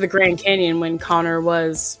drove out to the Grand Canyon when Connor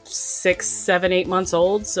was 6, 7, 8 months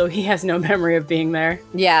old, so he has no memory of being there.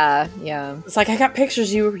 Yeah. It's like, I got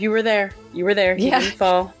pictures. You were there. You were there. You didn't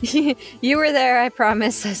fall. You were there, I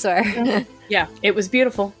promise, I swear. Yeah, it was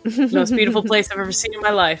beautiful. The most beautiful place I've ever seen in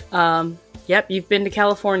my life. Yep, you've been to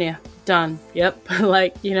California. Done. Yep.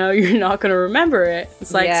 Like, you know, you're not going to remember it.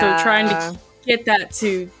 It's like, so trying to get that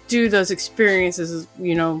to do those experiences,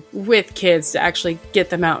 you know, with kids to actually get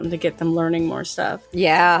them out and to get them learning more stuff.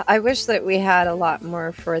 Yeah, I wish that we had a lot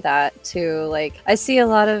more for that too. Like, I see a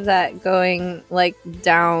lot of that going like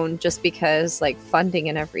down just because like funding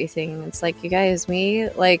and everything. It's like, you guys, we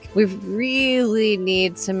really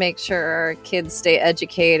need to make sure our kids stay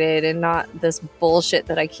educated and not this bullshit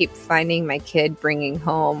that I keep finding my kid bringing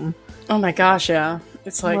home. Oh my gosh, yeah.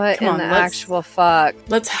 It's like, what come on, actual fuck?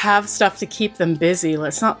 Let's have stuff to keep them busy.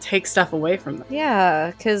 Let's not take stuff away from them. Yeah,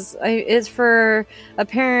 because it's for a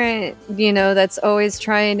parent, you know, that's always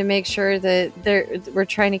trying to make sure that we're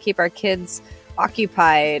trying to keep our kids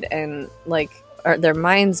occupied and like their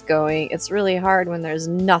minds going. It's really hard when there's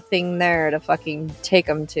nothing there to fucking take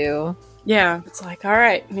them to. Yeah, it's like, all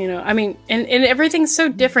right, you know, I mean, and everything's so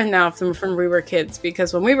different now from we were kids,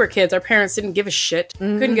 because when we were kids, our parents didn't give a shit,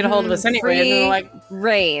 couldn't get a hold of us anyway, and they're like,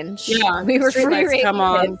 range. Yeah, we were free range. Come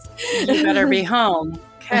on, you better be home.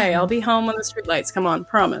 Okay, I'll be home when the streetlights come on,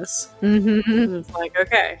 promise. And it's like,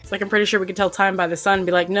 okay. It's like, I'm pretty sure we could tell time by the sun and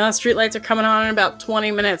be like, no, streetlights are coming on in about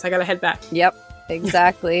 20 minutes. I gotta head back. Yep,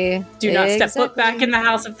 exactly. Do not step foot back in the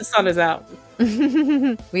house if the sun is out.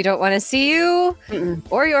 We don't want to see you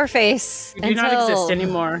or your face. You do not exist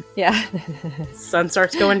anymore. Yeah. Sun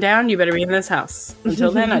starts going down, you better be in this house.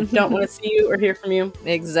 Until then, I don't want to see you or hear from you.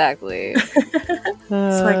 Exactly. It's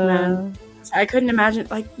like, man, I couldn't imagine,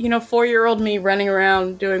 like, you know, 4-year-old me running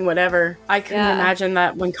around doing whatever. I couldn't imagine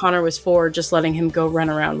that when Connor was 4, just letting him go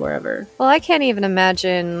run around wherever. Well, I can't even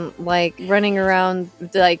imagine, like, running around,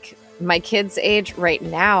 like, my kid's age right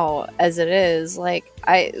now as it is. Like,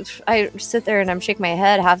 I sit there and I'm shaking my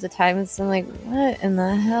head half the time and I'm like, what in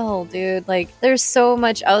the hell, dude? Like, there's so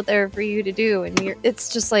much out there for you to do, and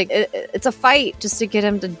it's just like it's a fight just to get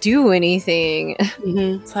him to do anything.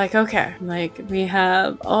 It's like, okay, like, we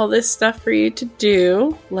have all this stuff for you to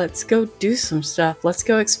do, let's go do some stuff, let's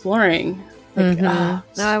go exploring. Like, no,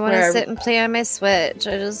 I want to sit and play on my Switch.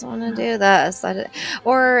 I just want to do this.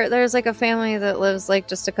 Or there's like a family that lives like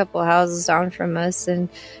just a couple houses down from us, and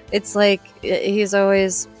it's like he's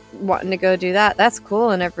always wanting to go do that. That's cool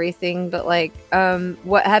and everything, but like,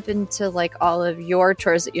 what happened to like all of your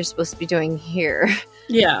chores that you're supposed to be doing here?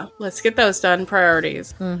 Yeah, let's get those done.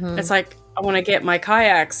 Priorities. It's like, I want to get my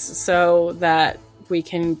kayaks so that we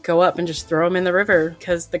can go up and just throw them in the river,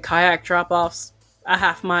 because the kayak drop-offs a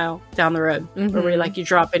half mile down the road, where like you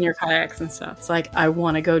drop in your kayaks and stuff. It's like, I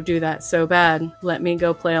want to go do that so bad. Let me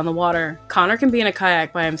go play on the water. Connor can be in a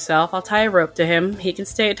kayak by himself. I'll tie a rope to him. He can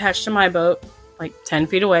stay attached to my boat, like 10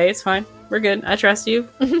 feet away. It's fine. We're good. I trust you.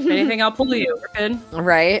 If anything, I'll pull you. We're good.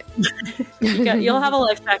 Right. You'll have a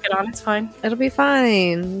life jacket on. It's fine. It'll be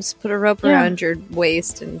fine. Just put a rope around your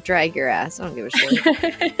waist and drag your ass. I don't give a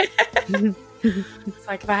shit. It's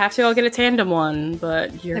like, if I have to, I'll get a tandem one,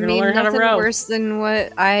 but you're gonna learn how to row. Worse than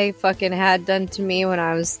what I fucking had done to me when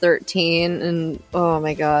I was 13, and oh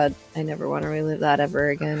my god, I never want to relive that ever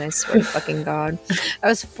again. I swear to fucking god. I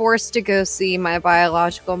was forced to go see my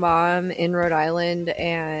biological mom in Rhode Island,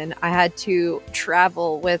 and I had to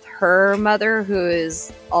travel with her mother, who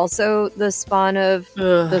is also the spawn of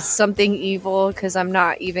the something evil, because I'm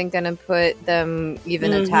not even gonna put them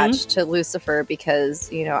even attached to Lucifer,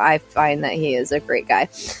 because, you know, I find that he is a great guy.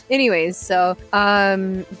 Anyways, so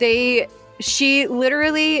she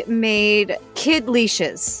literally made kid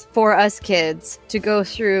leashes for us kids to go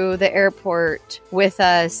through the airport with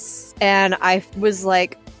us, and I was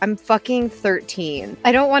like, I'm fucking 13.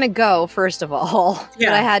 I don't want to go, first of all. Yeah.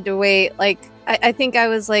 But I had to wait. Like, I think I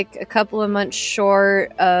was like a couple of months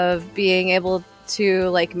short of being able to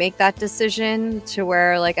like make that decision to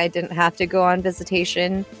where like I didn't have to go on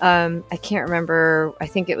visitation. I can't remember. I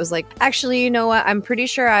think it was like, actually, you know what? I'm pretty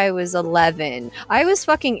sure I was 11. I was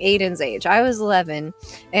fucking Aiden's age. I was 11.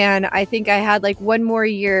 And I think I had like one more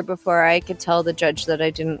year before I could tell the judge that I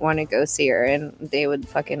didn't want to go see her, and they would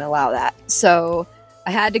fucking allow that. So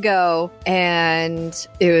I had to go, and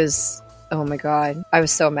it was, oh my god, I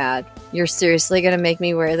was so mad. You're seriously gonna make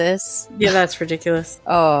me wear this? Yeah, that's ridiculous.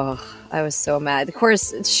 Oh, I was so mad. Of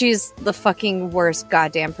course, she's the fucking worst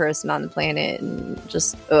goddamn person on the planet, and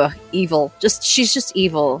just evil. She's just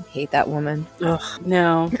evil. Hate that woman. Ugh,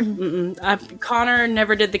 no. Connor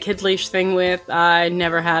never did the kid leash thing with. I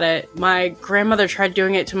never had it. My grandmother tried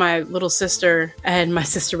doing it to my little sister, and my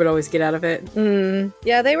sister would always get out of it.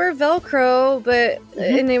 Yeah, they were Velcro, but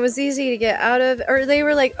and it was easy to get out of. Or they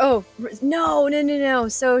were like, oh no.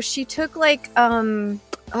 So she took like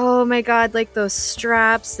oh my god, like those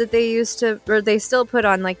straps that they used to, or they still put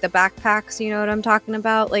on like the backpacks, you know what I'm talking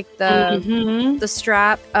about? Like the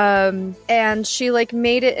strap. And she like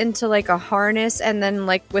made it into like a harness, and then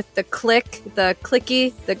like with the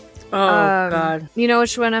clicky, God. You know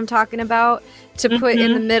which one I'm talking about? To put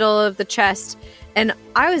in the middle of the chest. And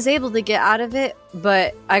I was able to get out of it,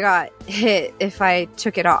 but I got hit if I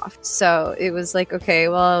took it off. So it was like, okay,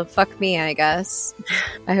 well, fuck me, I guess.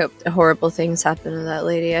 I hope horrible things happen to that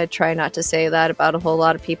lady. I try not to say that about a whole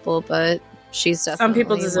lot of people, but she's definitely some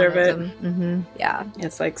people deserve it. Yeah.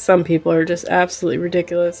 It's like some people are just absolutely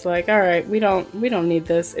ridiculous. Like, all right, we don't need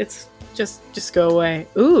this. It's just go away.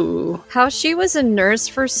 Ooh. How she was a nurse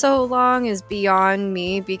for so long is beyond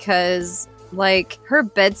me, because like, her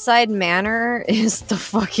bedside manner is the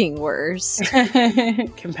fucking worst.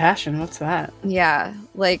 Compassion, what's that? Yeah,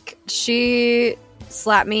 like, she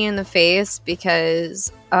slapped me in the face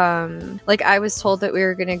because, like, I was told that we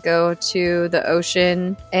were gonna go to the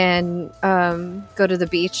ocean and, go to the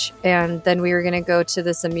beach, and then we were gonna go to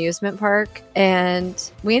this amusement park,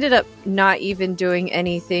 and we ended up not even doing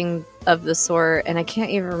anything of the sort, and I can't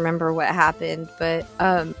even remember what happened, but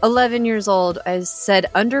 11 years old, I said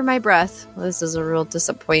under my breath, well, this is a real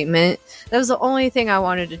disappointment. That was the only thing I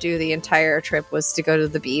wanted to do the entire trip, was to go to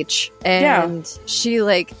the beach. And she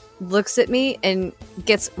like looks at me and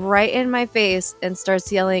gets right in my face and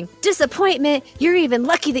starts yelling, "Disappointment! You're even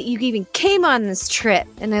lucky that you even came on this trip."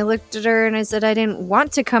 And I looked at her and I said, I didn't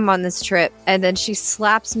want to come on this trip. And then she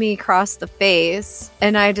slaps me across the face,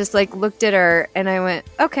 and I just like looked at her and I went,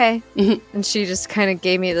 okay. And she just kind of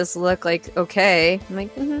gave me this look like, okay. I'm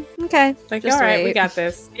like, okay. Like, just all right, wait. we got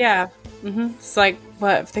this. Yeah. It's like,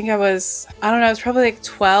 what, I think I was probably like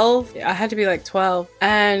 12. I had to be like 12.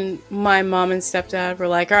 And my mom and stepdad were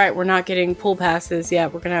like, all right, we're not getting pool passes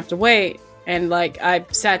yet. We're going to have to wait. And like, I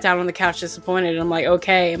sat down on the couch disappointed. I'm like,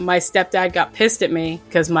 okay. My stepdad got pissed at me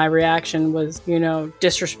because my reaction was,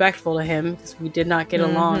 disrespectful to him because we did not get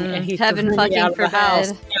along. And he Heaven threw me out of the fucking house.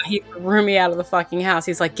 forbid. Yeah, he threw me out of the fucking house.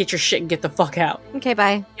 He's like, get your shit and get the fuck out. Okay,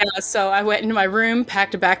 bye. Yeah, so I went into my room,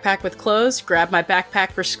 packed a backpack with clothes, grabbed my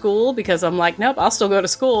backpack for school because I'm like, nope, I'll still go to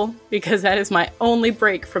school because that is my only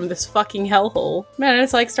break from this fucking hellhole. Man,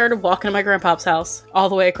 it's like started walking to my grandpa's house all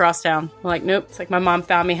the way across town. I'm like, nope. It's like my mom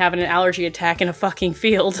found me having an allergy attack in a fucking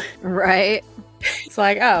field. Right. It's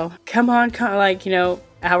like, oh, come on, like,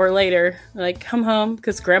 hour later, like, come home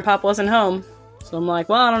because grandpa wasn't home. So I'm like,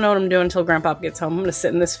 well, I don't know what I'm doing until Grandpa gets home. I'm going to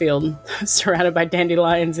sit in this field surrounded by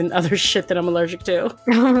dandelions and other shit that I'm allergic to.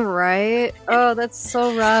 Right? Oh, that's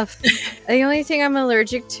so rough. The only thing I'm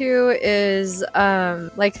allergic to is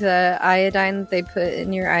like the iodine that they put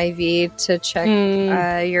in your IV to check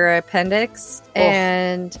your appendix. Oh.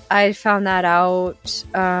 And I found that out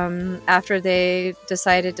after they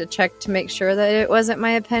decided to check to make sure that it wasn't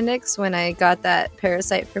my appendix when I got that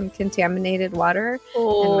parasite from contaminated water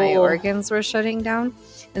and my organs were shutting down.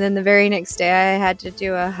 And then the very next day I had to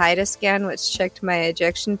do a HIDA scan, which checked my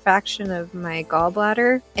ejection fraction of my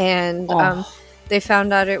gallbladder. And they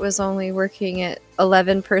found out it was only working at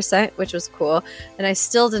 11%, which was cool. And I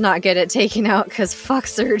still did not get it taken out because fuck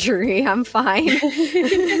surgery. I'm fine.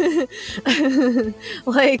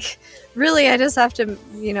 Like, really, I just have to,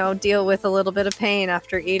 deal with a little bit of pain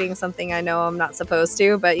after eating something I know I'm not supposed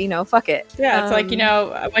to, but, fuck it. Yeah, it's like,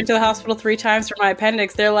 I went to the hospital 3 times for my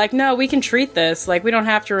appendix. They're like, no, we can treat this. Like, we don't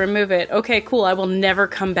have to remove it. Okay, cool. I will never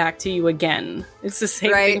come back to you again. It's the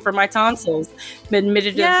same thing for my tonsils. Been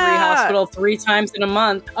admitted to the hospital 3 times in a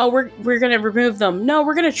month. Oh, we're going to remove them. No,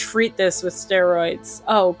 we're going to treat this with steroids.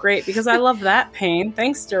 Oh, great. Because I love that pain.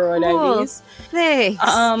 Thanks, steroid IVs.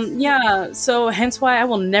 Thanks. Yeah, so hence why I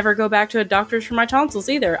will never go back to a doctor's for my tonsils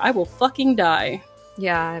either. I will fucking die.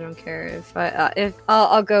 Yeah, I don't care if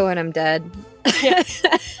I'll go when I'm dead. Yeah,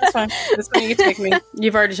 that's fine. That's when you can take me.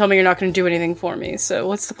 You've already told me you're not going to do anything for me, so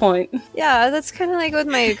what's the point? Yeah, that's kind of like with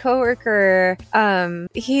my coworker.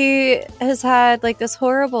 He has had like this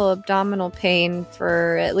horrible abdominal pain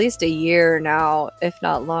for at least a year now, if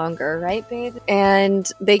not longer, right, babe? And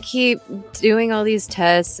they keep doing all these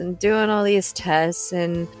tests, and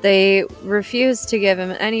they refuse to give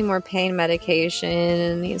him any more pain medication.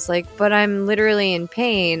 And he's like, but I'm literally in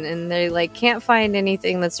pain, and they like can't find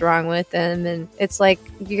anything that's wrong with him. and it's like,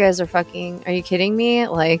 you guys are fucking, are you kidding me?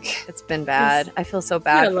 Like, it's been bad. I feel so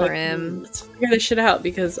bad for him. Let's figure this shit out,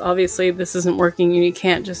 because obviously this isn't working and you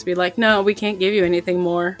can't just be like, no, we can't give you anything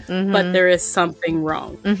more. But there is something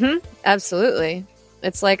wrong. Absolutely.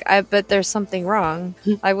 It's like, but there's something wrong.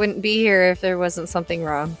 I wouldn't be here if there wasn't something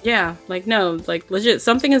wrong. Yeah, like, no, like, legit,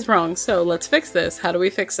 something is wrong. So let's fix this. How do we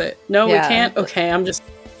fix it? No, we can't? Okay, I'm just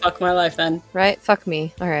fuck my life then. Right? Fuck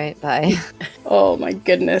me. All right, bye. Oh my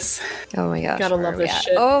goodness. Oh my gosh. Gotta love this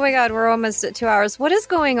shit. Oh my god, we're almost at 2 hours. What is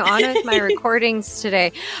going on with my recordings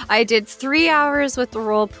today? I did 3 hours with the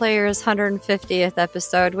Role Players 150th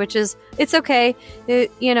episode, which is, it's okay.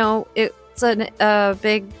 It's a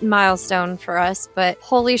big milestone for us, but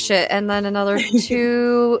holy shit. And then another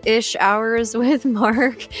 2-ish hours with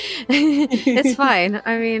Mark. It's fine.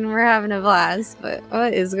 I mean, we're having a blast, but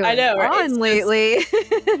what is going on lately?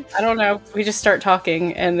 I don't know. We just start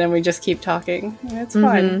talking and then we just keep talking. It's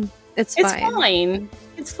fine. It's fine.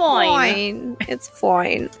 It's fine. It's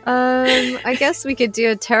fine. I guess we could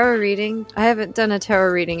do a tarot reading. I haven't done a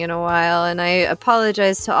tarot reading in a while, and I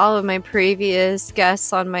apologize to all of my previous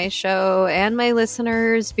guests on my show and my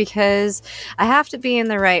listeners, because I have to be in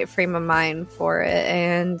the right frame of mind for it.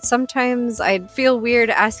 And sometimes I'd feel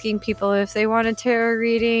weird asking people if they want a tarot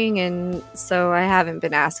reading, and so I haven't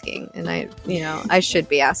been asking, and I should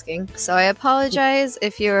be asking. So I apologize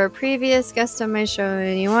if you're a previous guest on my show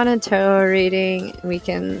and you want a tarot reading. We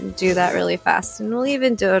can do that really fast, and we'll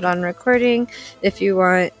even do it on recording if you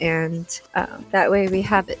want, and that way we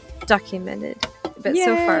have it documented. But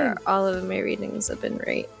so far, all of my readings have been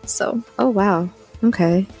great. So, oh wow,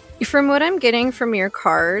 okay. From what I'm getting from your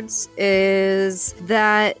cards is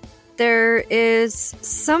that there is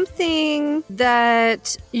something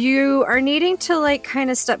that you are needing to like kind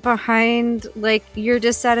of step behind, like your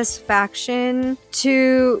dissatisfaction,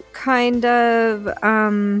 to kind of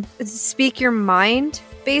speak your mind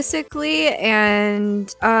basically,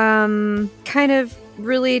 and kind of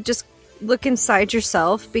really just look inside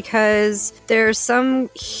yourself, because there's some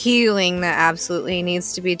healing that absolutely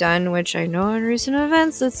needs to be done, which I know in recent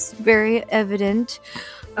events it's very evident.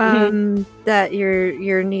 That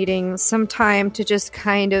you're needing some time to just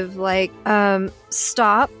kind of like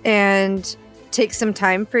stop and take some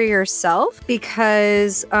time for yourself,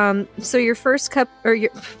 because so your first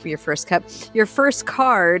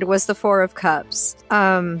card was the Four of Cups.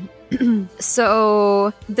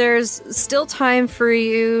 So there's still time for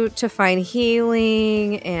you to find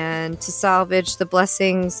healing and to salvage the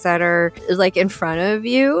blessings that are like in front of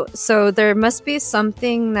you. So there must be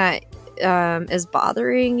something that is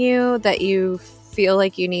bothering you that you feel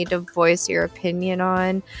like you need to voice your opinion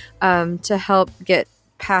on, to help get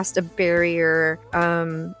past a barrier,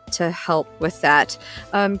 to help with that,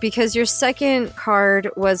 because your second card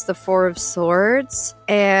was the Four of Swords,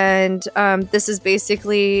 and this is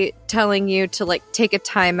basically telling you to like take a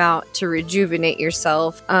time out to rejuvenate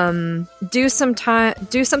yourself, do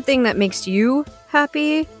something that makes you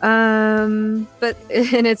happy, but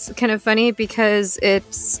it's kind of funny because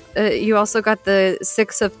it's you also got the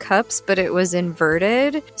Six of Cups, but it was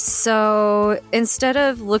inverted. So instead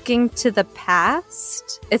of looking to the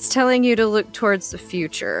past, it's telling you to look towards the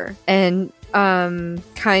future and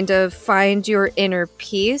kind of find your inner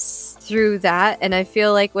peace through that. And I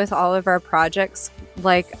feel like with all of our projects,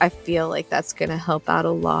 like I feel like that's going to help out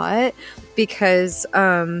a lot, because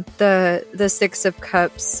the Six of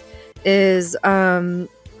Cups is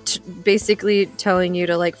basically telling you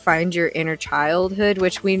to like find your inner childhood,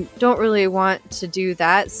 which we don't really want to do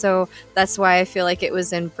that. So that's why I feel like it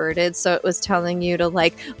was inverted. So it was telling you to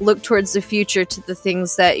like look towards the future, to the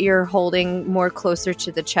things that you're holding more closer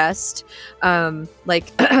to the chest,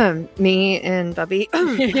 like me and Bubby.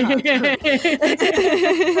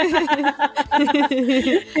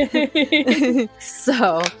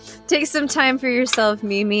 So take some time for yourself,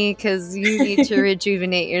 Mimi, because you need to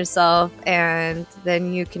rejuvenate yourself, and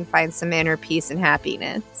then you can find some inner peace and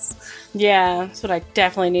happiness. Yeah, that's what I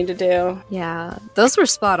definitely need to do. Yeah, those were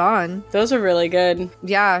spot on. Those are really good.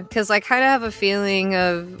 Yeah, because I kind of have a feeling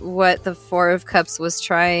of what the Four of Cups was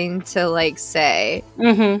trying to like say.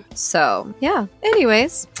 So yeah.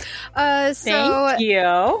 Anyways, thank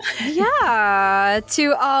you. Yeah,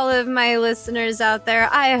 to all of my listeners out there,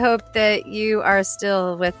 I hope that you are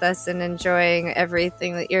still with us and enjoying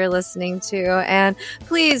everything that you're listening to. And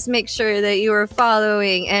please make sure that you are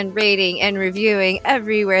following and rating and reviewing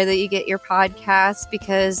everywhere that you get your podcasts,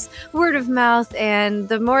 because word of mouth, and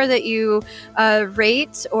the more that you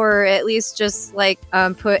rate, or at least just like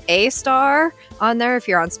put a star on there if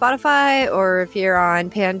you're on Spotify, or if you're on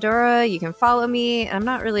Pandora, you can follow me. I'm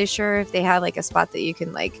not really sure if they have like a spot that you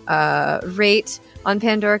can like rate on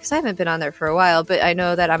Pandora, because I haven't been on there for a while, but I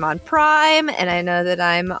know that I'm on Prime, and I know that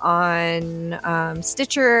I'm on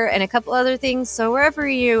Stitcher and a couple other things. So wherever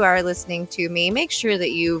you are listening to me, make sure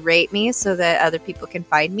that you rate me so that other people can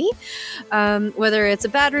find me. Whether it's a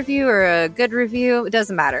bad review or a good review, it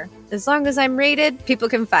doesn't matter. As long as I'm rated, people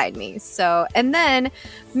can find me. So, and then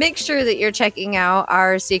make sure that you're checking out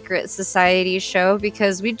our Secret Society show,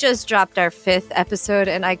 because we just dropped our 5th episode,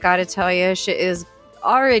 and I gotta tell you, shit is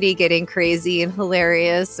already getting crazy and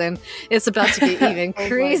hilarious, and it's about to get even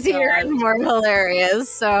crazier and more hilarious.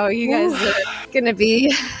 So you guys are gonna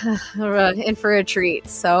be in for a treat.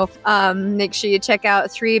 So make sure you check out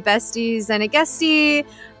 3 Besties and a Guestie.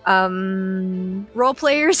 Role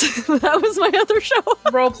Players. That was my other show.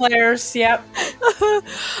 Role Players, yep.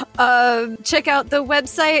 Check out the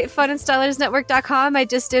website, funandstylersnetwork.com. I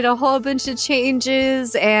just did a whole bunch of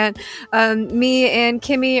changes, and me and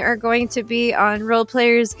Kimmy are going to be on Role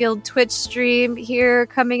Players Guild Twitch stream here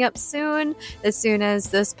coming up soon as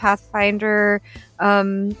this Pathfinder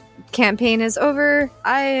campaign is over.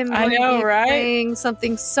 I am playing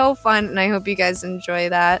something so fun, and I hope you guys enjoy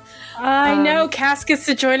that. I know Cass gets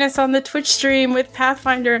to join us on the Twitch stream with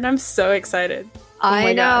Pathfinder, and I'm so excited.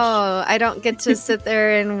 I know. Gosh. I don't get to sit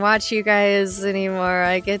there and watch you guys anymore.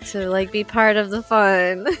 I get to be part of the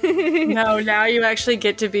fun. No, now you actually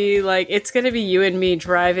get to be it's going to be you and me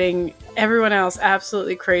driving everyone else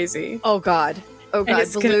absolutely crazy. Oh God.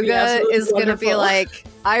 Beluga is going to be like,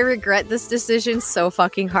 I regret this decision so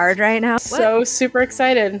fucking hard right now. So super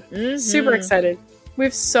excited. Mm-hmm. Super excited. We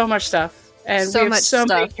have so much stuff. And we have so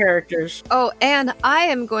many characters. Oh, and I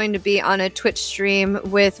am going to be on a Twitch stream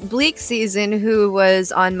with Bleak Season, who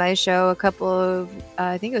was on my show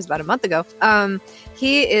I think it was about a month ago.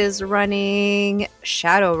 He is running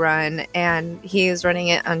Shadowrun, and he is running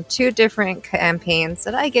it on 2 different campaigns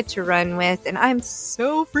that I get to run with, and I'm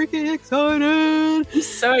so freaking excited. I'm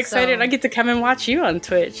so excited. I get to come and watch you on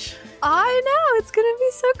Twitch. I know, it's gonna be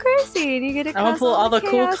so crazy, and you get to I'm gonna pull all the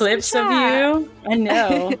cool clips of you. I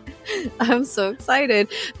know. I'm so excited.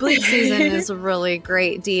 Bleak Season is a really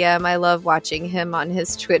great DM. I love watching him on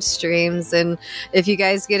his Twitch streams, and if you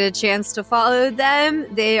guys get a chance to follow them,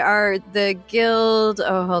 they are the guild.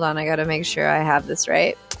 Oh, hold on, I gotta make sure I have this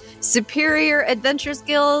right. Superior Adventures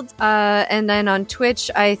Guild, and then on Twitch,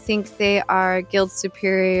 I think they are Guild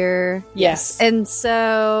Superior. Yes. And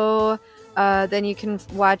so then you can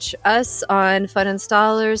watch us on Fun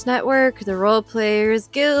Installers Network, the Role Players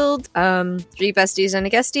Guild, 3 Besties and a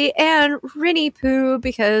Guestie, and Rinny Poo,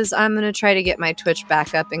 because I'm going to try to get my Twitch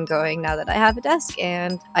back up and going now that I have a desk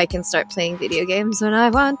and I can start playing video games when I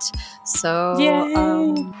want. So,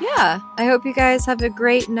 yeah, I hope you guys have a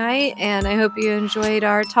great night, and I hope you enjoyed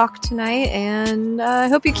our talk tonight, and I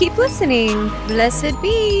hope you keep listening. Blessed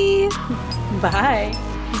be. Bye.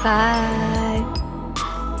 Bye.